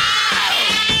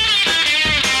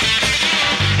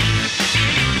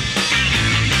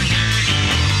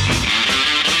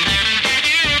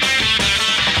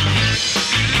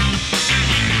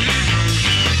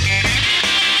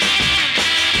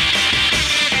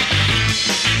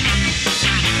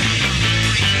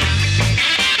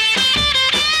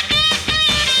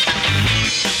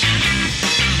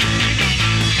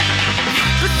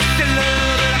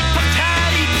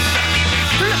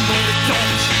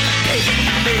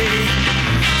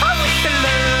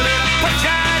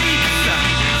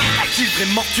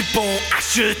 Vraiment du bon à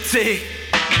jeter.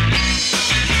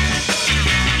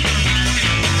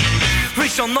 Oui,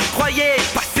 j'en en croyais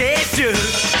pas ses yeux.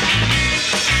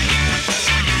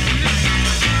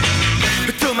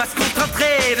 Thomas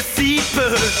contraintait de si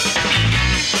peu.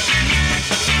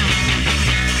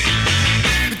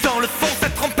 Dans le fond, sa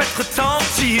trompette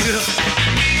retentir.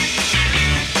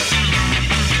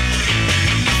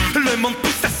 Le monde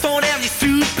pousse à son dernier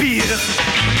soupir.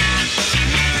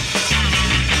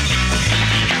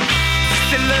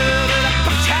 C'est l'heure de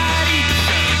l'apocalypse,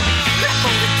 la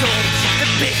monde est donc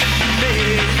périmé.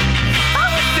 Ah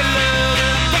oui, c'est l'heure de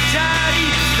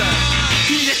l'apocalypse,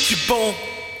 il est du bon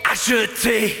à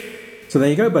jeter. So there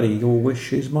you go, buddy. Your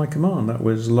wish is my command. That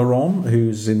was Laurent,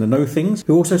 who's in the Know Things,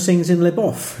 who also sings in Le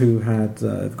Boff, who had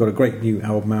got a great new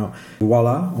album out,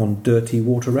 Voila, on Dirty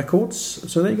Water Records.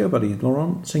 So there you go, buddy.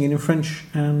 Laurent singing in French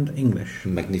and English.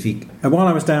 Magnifique. And while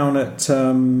I was down at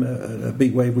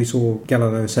Beatwave, we saw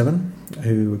Galileo 7,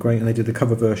 who were great, and they did a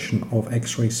cover version of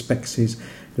X-Ray Specs'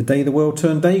 The Day the World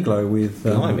Turned Dayglow with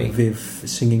Viv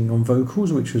singing on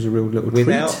vocals, which was a real little treat.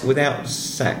 Without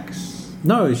sax?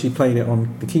 No, she played it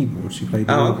on the keyboard. She played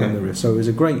the organ on the riff. So it was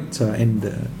a great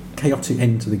chaotic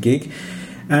end to the gig.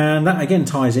 And that again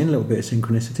ties in a little bit of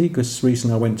synchronicity, because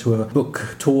recently I went to a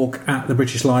book talk at the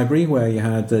British Library where you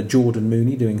had Jordan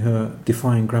Mooney doing her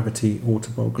Defying Gravity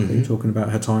autobiography, talking about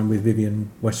her time with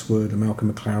Vivienne Westwood and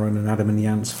Malcolm McLaren and Adam and the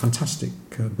Ants. Fantastic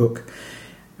book.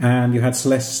 And you had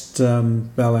Celeste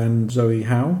Bell and Zoe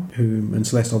Howe, and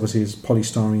Celeste obviously is Polly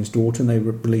Starine's daughter, and they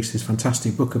released this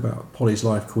fantastic book about Polly's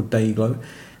life called Dayglow.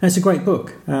 And it's a great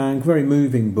book, and a very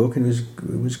moving book, and it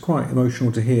was quite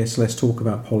emotional to hear Celeste talk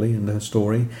about Polly and her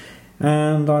story.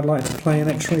 And I'd like to play an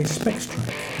X-Ray Specs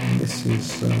track, and this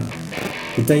is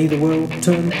The Day the World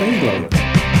Turned Dayglow.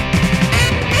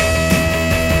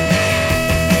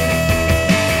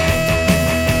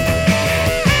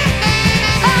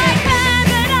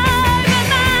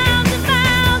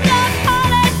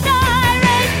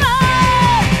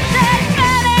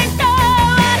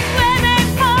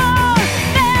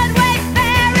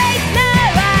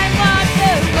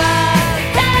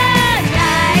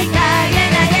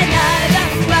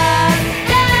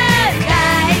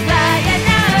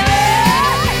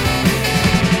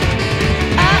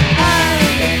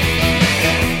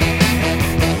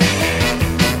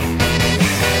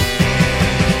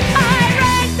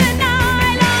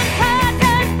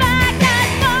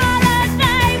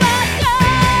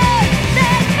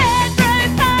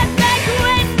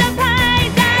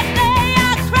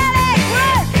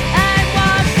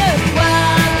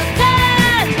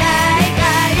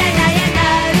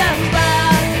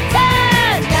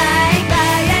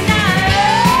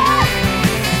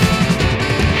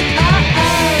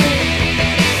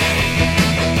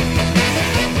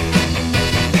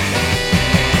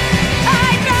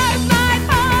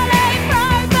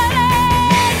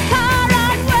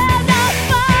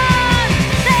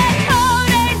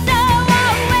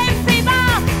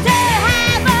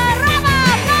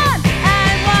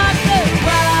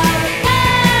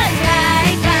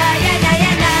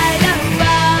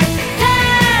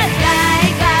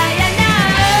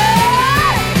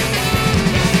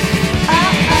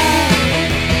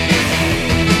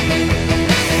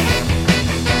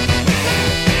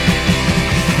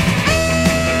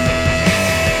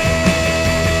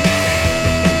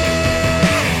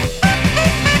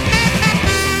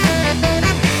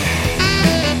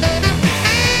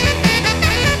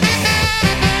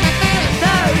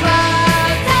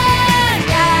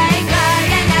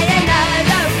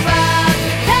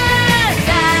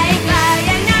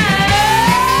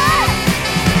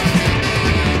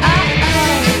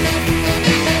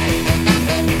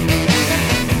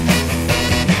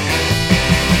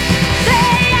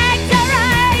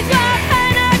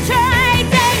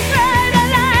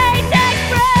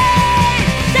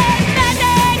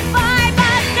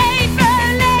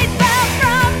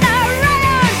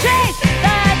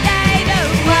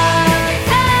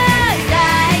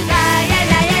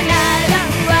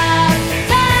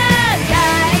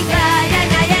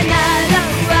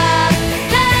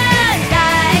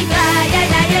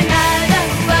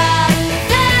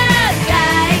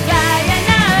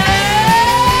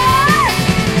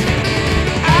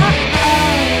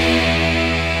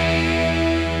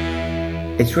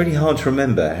 It's really hard to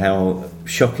remember how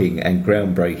shocking and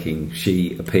groundbreaking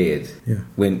she appeared. Yeah.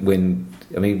 When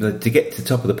I mean, to get to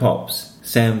Top of the Pops,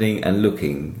 sounding and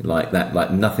looking like that,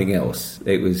 like nothing else.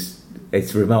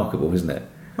 It's remarkable, isn't it?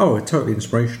 Oh, totally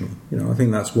inspirational. You know, I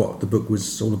think that's what the book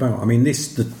was all about. I mean,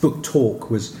 the book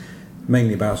talk was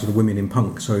mainly about sort of women in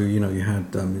punk. So, you know, you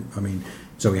had,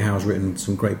 Zoe Howe's written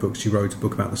some great books. She wrote a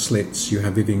book about the Slits. You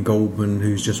have Vivian Goldman,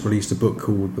 who's just released a book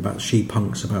called about she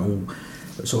punks, about all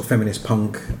sort of feminist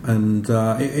punk, and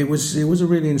it was a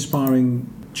really inspiring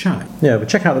chat. Yeah, but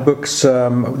check out the books.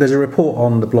 There's a report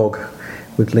on the blog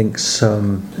with links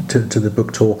to the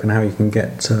book talk and how you can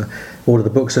get all of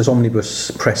the books. As Omnibus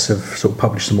Press have sort of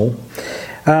published them all.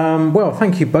 Well,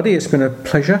 thank you, buddy. It's been a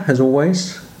pleasure as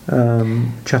always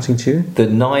chatting to you. The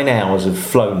 9 hours have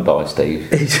flown by,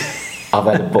 Steve. I've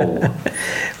had a ball.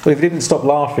 Well, if you didn't stop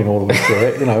laughing all the way through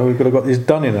it, you know, we could have got this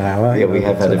done in an hour. Yeah, we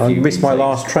have had a few. I missed my meetings.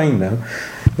 last train now,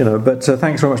 you know. But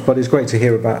thanks very much, buddy. It's great to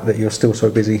hear about that. You're still so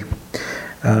busy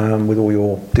with all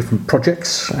your different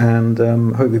projects, and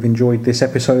hope you've enjoyed this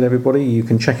episode, everybody. You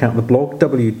can check out the blog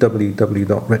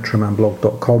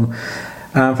www.retromanblog.com.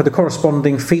 For the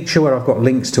corresponding feature where I've got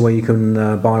links to where you can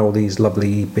buy all these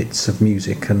lovely bits of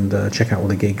music and check out all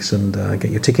the gigs and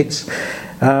get your tickets.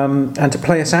 And to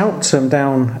play us out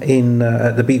down in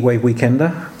at the Beatwave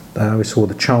Weekender, we saw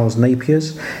the Charles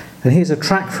Napiers. And here's a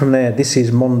track from there. This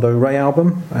is Mondo Ray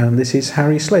album, and this is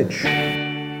Harry Sledge.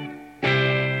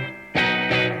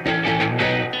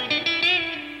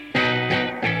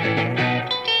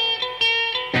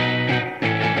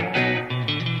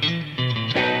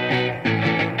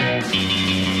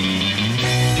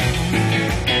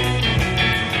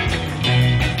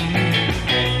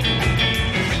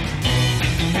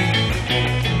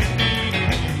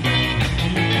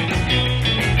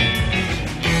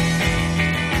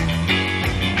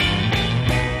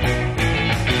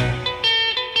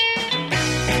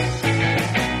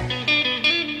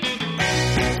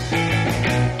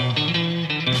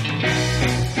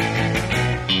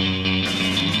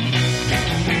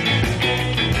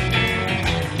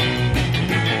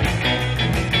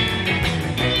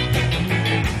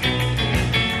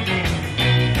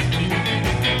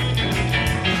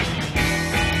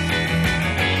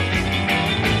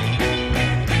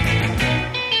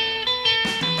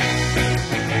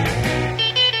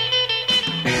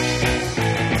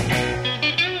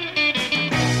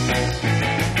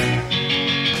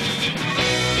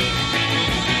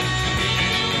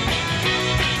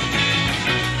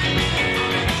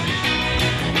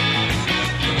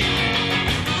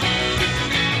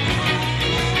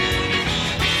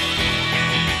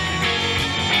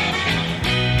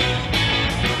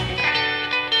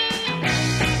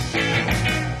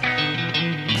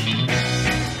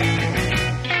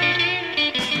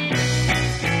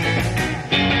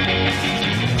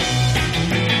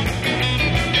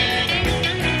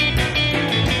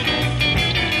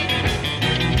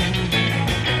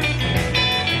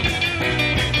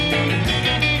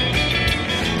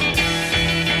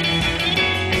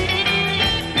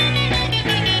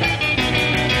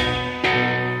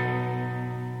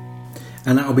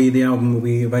 And that'll be the album will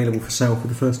be available for sale for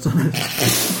the first time.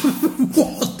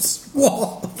 What?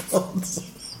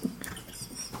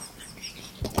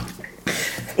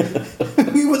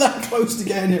 We were that close to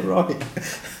getting it right.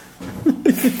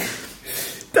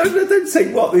 Don't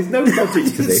say what. There's no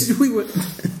logic to this. we were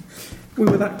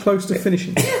that close to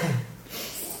finishing.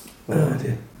 Oh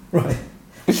dear. Right.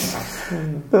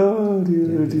 Oh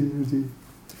dear.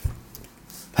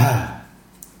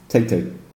 Take two.